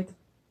kind of like,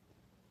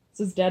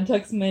 so his dad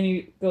tucks him in,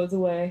 he goes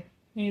away,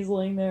 and he's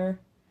laying there,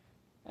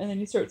 and then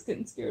he starts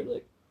getting scared,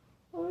 like,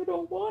 I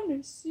don't want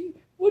to see,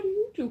 what are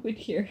you doing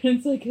here? And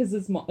it's like, it's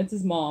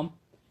his mom,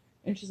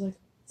 and she's like,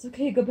 it's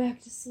okay, go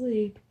back to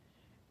sleep.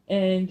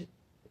 And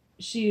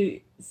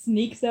she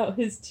sneaks out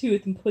his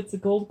tooth and puts a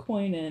gold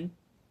coin in.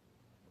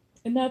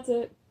 And that's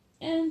it.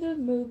 End of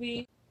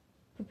movie.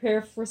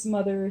 Prepare for some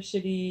other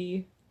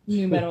shitty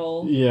new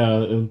metal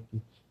Yeah,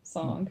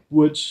 song.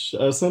 which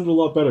sounded a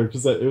lot better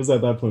because it was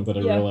at that point that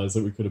I Yeah. realized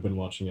that we could have been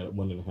watching it at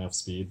 1.5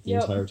 speed the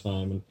Yep. entire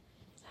time. And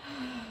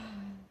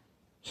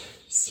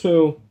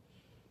so,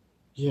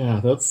 yeah,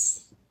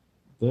 that's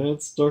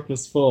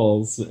Darkness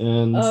Falls,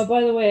 and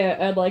By the way,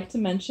 I'd like to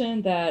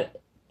mention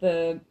that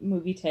the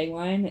movie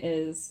tagline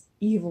is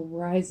Evil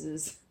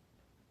Rises.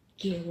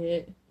 Get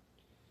it?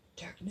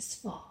 Darkness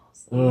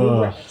Falls. Evil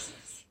Ugh.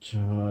 Rises.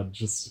 God,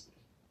 just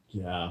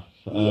yeah.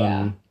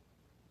 Yeah.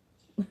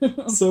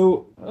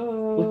 So,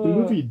 like, the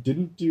movie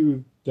didn't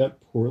do that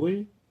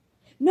poorly.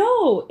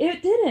 No,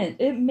 it didn't.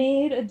 It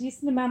made a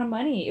decent amount of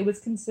money. It was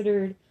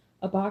considered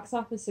a box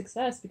office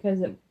success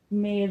because it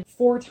made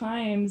 4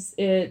 times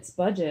its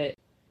budget.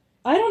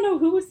 I don't know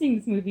who was seeing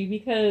this movie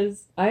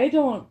because I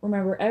don't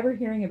remember ever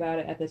hearing about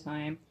it at the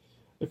time.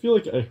 I feel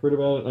like I heard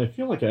about it, and I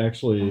feel like I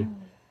actually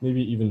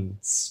maybe even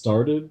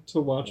started to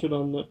watch it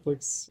on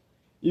Netflix.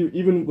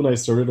 Even when I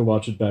started to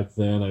watch it back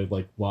then, I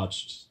like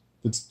watched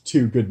the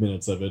 2 good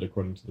minutes of it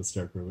according to the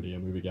Scarecrow Video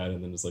Movie Guide,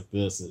 and then was like,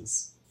 this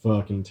is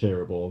fucking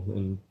terrible,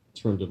 and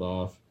turned it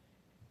off.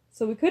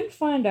 So we couldn't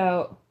find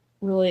out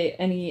really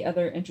any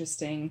other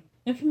interesting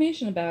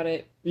information about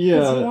it.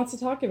 Yeah, Who wants to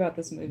talk about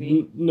this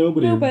movie?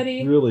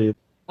 nobody really.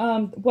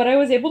 What I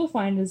was able to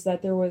find is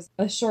that there was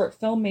a short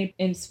film made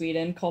in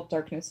Sweden called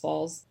Darkness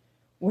Falls,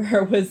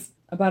 where it was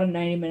about a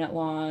 90-minute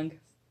long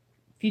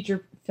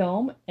feature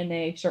film, and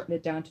they shortened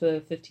it down to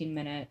a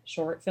 15-minute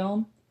short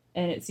film.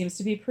 And it seems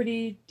to be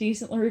pretty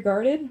decently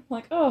regarded.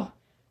 Like, oh,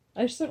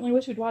 I certainly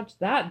wish we'd watch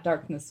that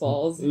Darkness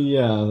Falls.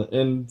 Yeah,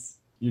 and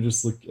you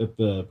just look at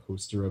the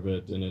poster of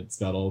it, and it's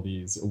got all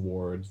these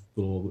award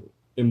little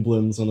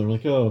emblems on there.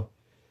 Like, oh,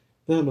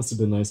 that must have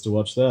been nice to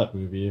watch that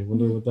movie. I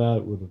wonder what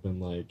that would have been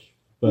like.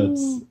 But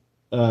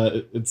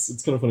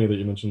it's kind of funny that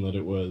you mentioned that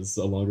it was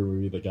a longer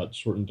movie that got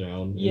shortened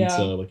down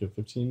into like a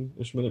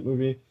 15-ish minute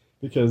movie,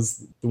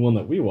 because the one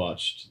that we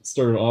watched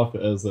started off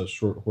as a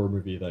short horror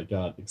movie that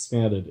got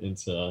expanded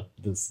into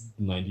this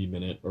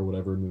 90-minute or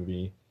whatever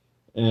movie.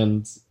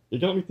 And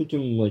it got me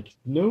thinking, like,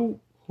 no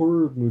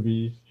horror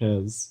movie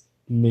has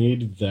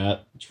made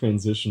that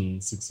transition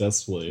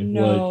successfully.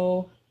 No.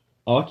 Like,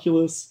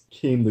 Oculus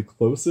came the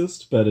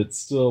closest, but it's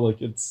still,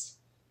 like, it's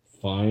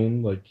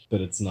fine, like,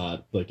 but it's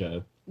not like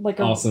a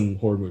awesome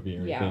horror movie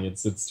or anything.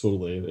 It's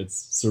totally, it's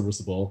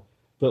serviceable.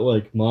 But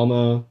like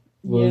Mama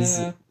was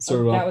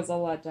started off, that was a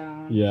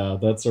letdown. Yeah,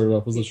 that started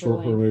off as a short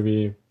length. horror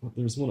movie.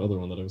 There's one other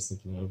one that I was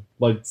thinking of,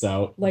 Lights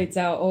Out. Lights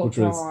Out. Oh which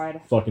god,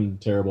 was fucking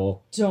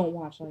terrible. don't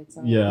watch Lights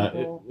Out. Yeah,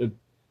 people.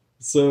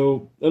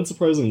 so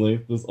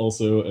unsurprisingly, there's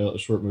also a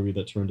short movie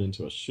that turned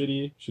into a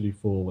shitty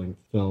full-length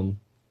film.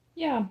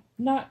 Yeah,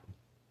 not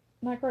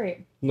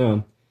great.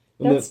 No.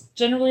 And That's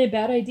generally a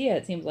bad idea,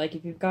 it seems like.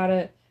 If you've got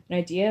an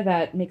idea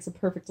that makes a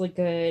perfectly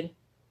good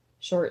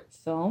short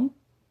film,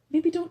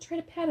 maybe don't try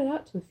to pad it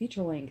out to a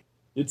feature length.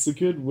 it's a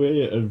good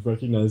way of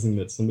recognizing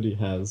that somebody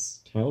has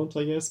talent,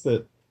 I guess,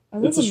 but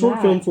Other it's a than short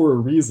that- film for a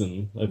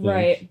reason, I think.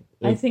 Right.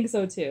 I think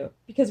so too.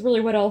 Because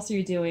really, what else are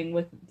you doing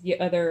with the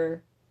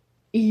other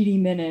 80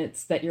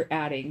 minutes that you're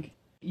adding?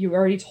 You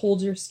already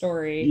told your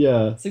story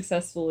Yeah,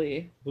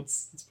 successfully.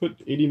 let's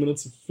put 80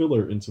 minutes of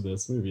filler into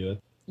this movie.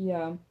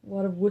 Yeah, a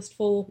lot of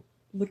wistful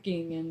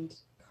looking and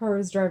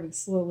cars driving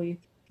slowly.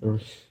 Are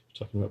we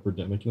talking about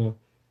Birdemic now?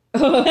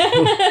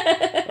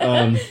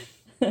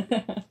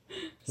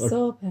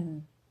 Soul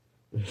Pen.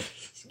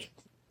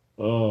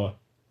 Oh,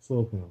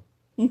 Soul Panel.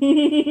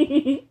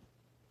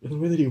 And the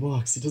way that he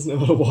walks, he doesn't know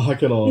how to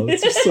walk at all.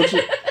 It's just such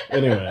a...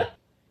 Anyway.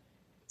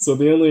 So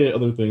the only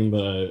other thing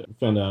that I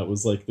found out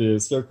was, like, the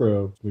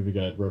Scarecrow movie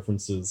guide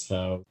references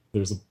how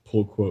there's a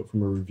pull quote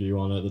from a review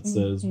on it that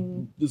says,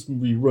 this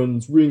movie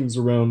runs rings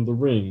around the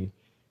ring.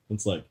 And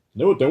it's like,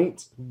 no, it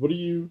don't. What are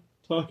you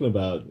talking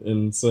about?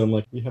 And so I'm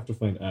like, we have to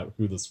find out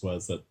who this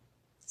was that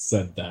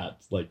said that,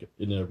 like,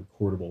 in a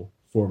recordable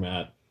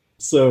format.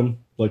 So,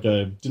 like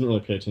I didn't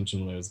really pay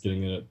attention when I was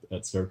getting it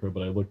at Scarecrow,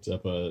 but I looked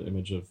up an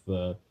image of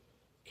the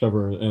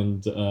cover,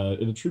 and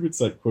it attributes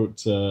that quote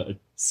to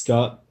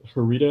Scott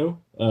Harito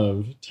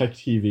of Tech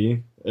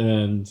TV,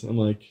 and I'm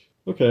like,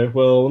 okay,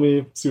 well, let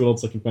me see what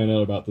else I can find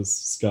out about this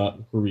Scott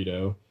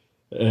Harito,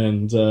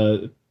 and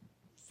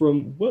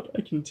from what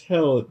I can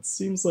tell, it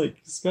seems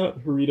like Scott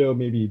Harito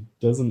maybe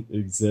doesn't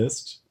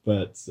exist,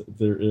 but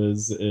there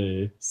is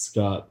a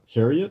Scott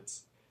Harriet.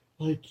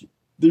 Like,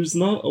 there's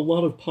not a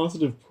lot of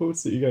positive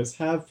quotes that you guys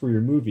have for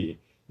your movie.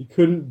 You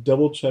couldn't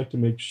double check to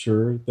make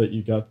sure that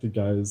you got the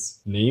guy's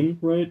name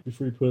right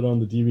before you put it on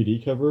the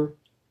DVD cover.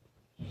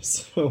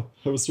 So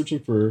I was searching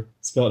for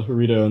Scott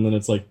Harito, and then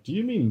it's like, do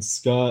you mean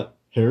Scott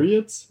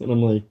Harriet? And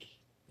I'm like,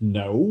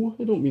 no,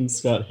 I don't mean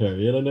Scott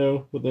Harriet. I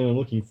know what name I'm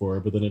looking for,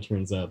 but then it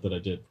turns out that I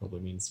did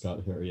probably mean Scott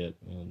Harriet,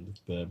 and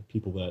the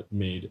people that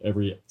made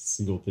every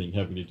single thing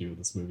having to do with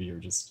this movie are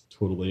just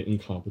totally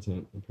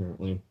incompetent,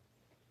 apparently.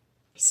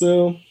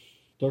 So,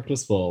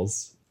 Darkness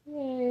Falls.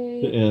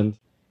 Yay. And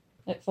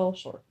It fell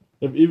short.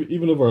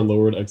 even of our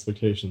lowered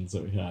expectations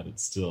that we had, it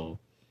still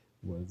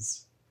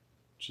was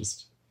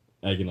just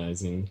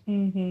agonizing.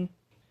 Mm-hmm.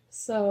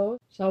 So,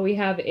 shall we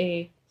have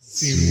a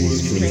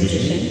Seamless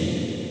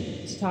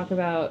transition to talk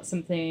about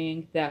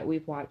something that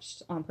we've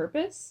watched on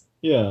purpose?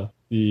 Yeah,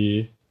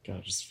 God,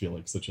 I just feel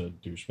like such a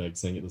douchebag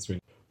saying it this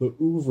way. The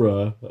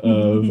oeuvre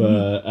of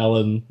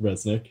Alan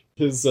Resnick.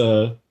 His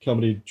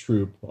comedy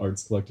troupe,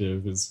 Arts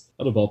Collective, is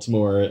out of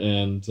Baltimore,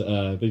 and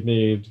they've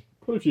made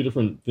quite a few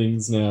different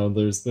things now.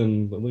 There's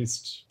been at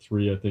least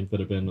 3, I think, that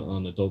have been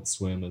on Adult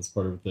Swim as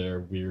part of their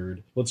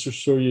weird, let's just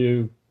show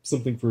you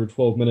something for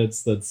 12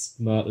 minutes that's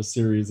not a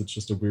series, it's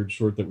just a weird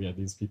short that we had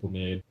these people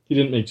made. He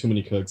didn't make Too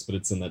Many Cooks, but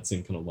it's in that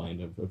same kind of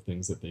line of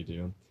things that they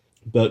do.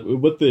 But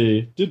what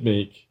they did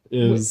make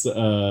is...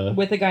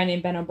 with a guy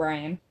named Ben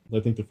O'Brien.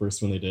 I think the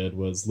first one they did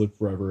was Live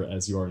Forever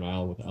As You Are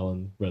Now with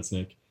Alan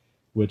Resnick,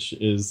 which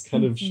is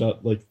kind of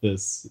shot like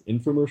this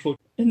infomercial.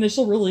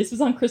 Initial release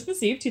was on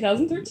Christmas Eve,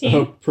 2013.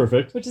 Oh,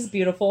 perfect. Which is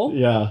beautiful.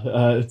 Yeah,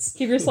 it's...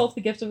 Give yourself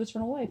the gift of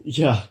eternal life.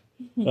 Yeah,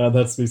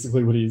 that's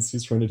basically what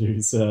he's trying to do.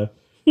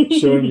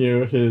 He's showing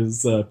you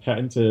his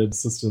patented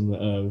system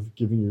of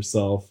giving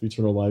yourself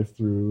eternal life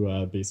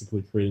through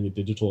basically creating a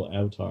digital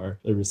avatar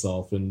of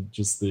yourself, and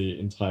just the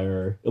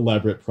entire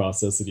elaborate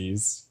process that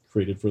he's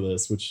created for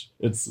this, which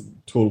it's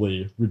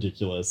totally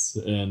ridiculous.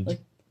 And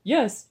like,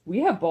 yes,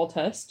 we have ball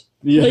test.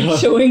 yeah,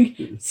 Like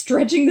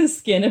stretching the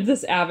skin of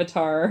this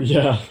avatar.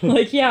 Yeah.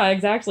 Like, yeah,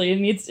 exactly. It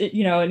needs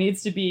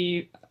to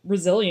be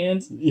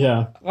resilient.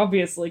 Yeah.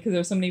 Obviously, because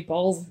there's so many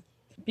balls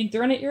being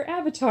thrown at your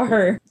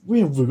avatar. We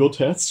have legal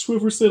tests.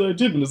 Whoever said I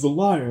didn't is a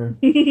liar.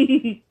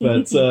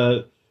 But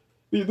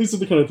these are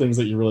the kind of things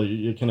that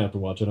you kind of have to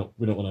watch.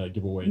 We don't want to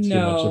give away too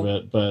much of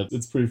it, but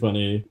it's pretty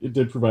funny. It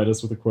did provide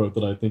us with a quote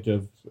that I think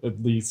of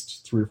at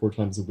least 3 or 4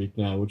 times a week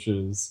now, which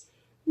is,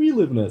 "We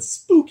live in a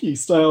spooky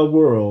style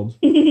world."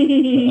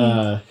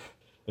 I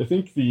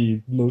think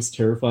the most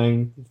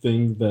terrifying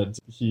thing that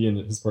he and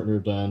his partner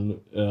have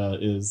done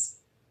is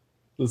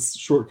this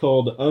short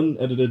called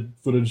Unedited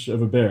Footage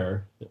of a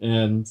Bear.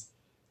 And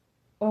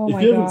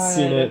if you haven't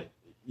seen it,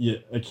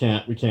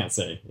 we can't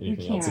say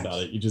anything else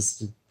about it. You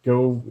just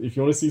go, if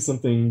you want to see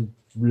something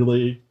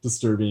really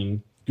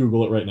disturbing,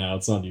 Google it right now.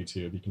 It's on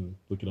YouTube. You can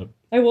look it up.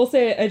 I will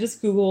say, I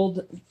just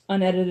Googled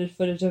unedited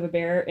footage of a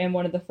bear, and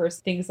one of the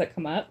first things that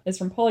come up is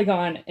from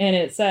Polygon, and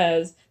it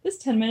says,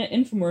 "This 10-minute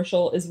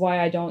infomercial is why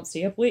I don't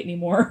stay up late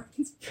anymore."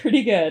 It's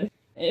pretty good.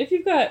 If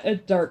you've got a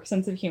dark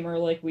sense of humor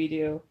like we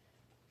do,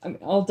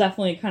 I'll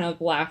definitely kind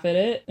of laugh at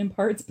it in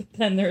parts, but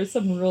then there's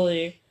some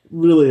really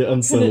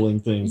unsettling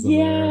things in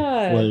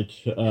there. Like,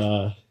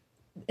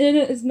 and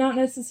it's not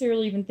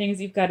necessarily even things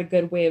you've got a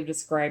good way of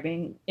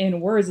describing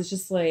in words. It's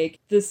just like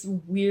this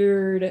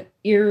weird,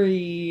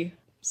 eerie...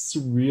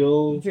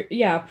 surreal.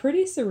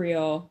 Pretty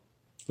surreal.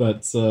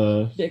 But,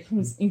 it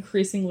becomes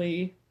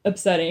increasingly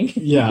upsetting.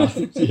 Yeah,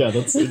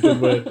 that's a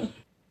good way.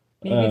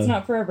 Maybe it's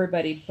not for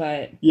everybody,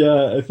 but...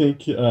 Yeah, I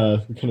think we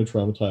kind of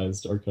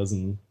traumatized our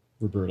cousin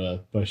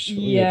Roberta by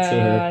showing it to her.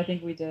 Yeah, I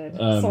think we did.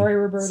 Sorry,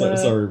 Roberta.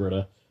 Sorry,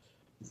 Roberta.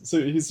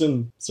 So he's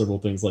done several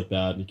things like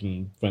that, and you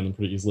can find them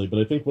pretty easily. But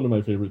I think one of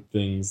my favorite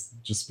things,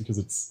 just because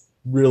it's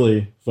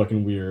really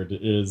fucking weird,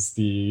 is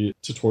the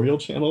tutorial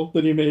channel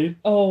that he made.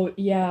 Oh,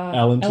 yeah.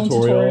 Alan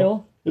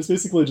Tutorial. It's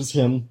basically just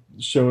him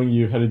showing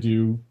you how to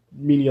do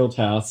menial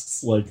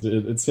tasks. Like,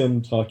 it's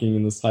him talking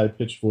in this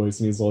high-pitched voice,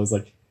 and he's always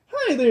like,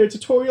 "Hi there,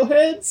 tutorial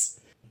heads!"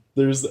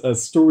 There's a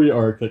story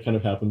arc that kind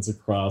of happens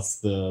across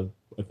the,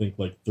 I think,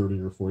 like 30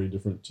 or 40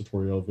 different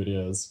tutorial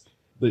videos.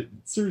 The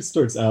series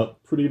starts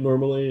out pretty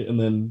normally, and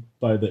then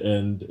by the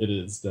end, it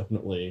is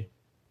definitely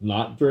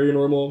not very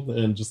normal,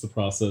 and just the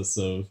process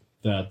of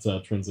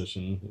that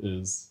transition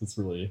it's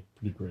really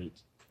pretty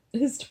great.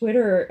 His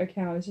Twitter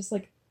account is just,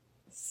 like,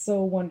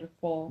 so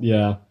wonderful.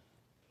 Yeah.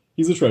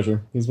 He's a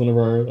treasure. He's one of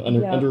our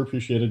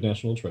underappreciated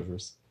national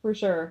treasures. For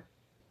sure.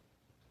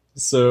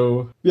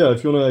 So, yeah,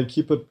 if you want to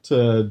keep up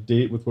to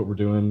date with what we're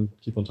doing,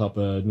 keep on top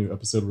of new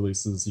episode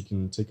releases, you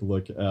can take a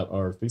look at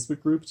our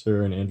Facebook group,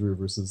 Tara and Andrew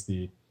versus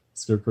the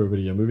Scarecrow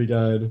Video Movie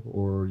Guide,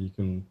 or you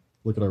can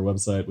look at our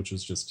website, which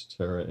is just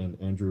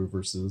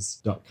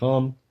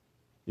taraandandrewversus.com.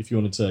 If you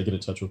wanted to get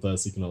in touch with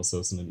us, you can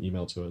also send an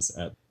email to us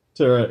at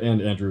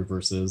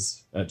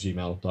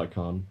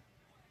taraandandrewversus@gmail.com.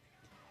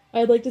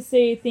 I'd like to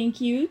say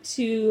thank you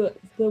to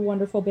the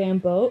wonderful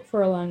band Boat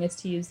for allowing us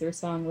to use their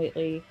song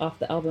lately off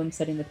the album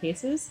Setting the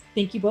Paces.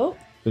 Thank you, Boat.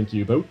 Thank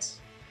you, Boat.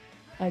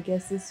 I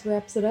guess this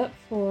wraps it up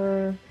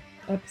for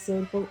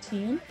episode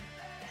 14.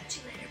 Catch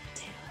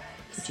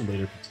you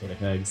later, potato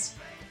hags.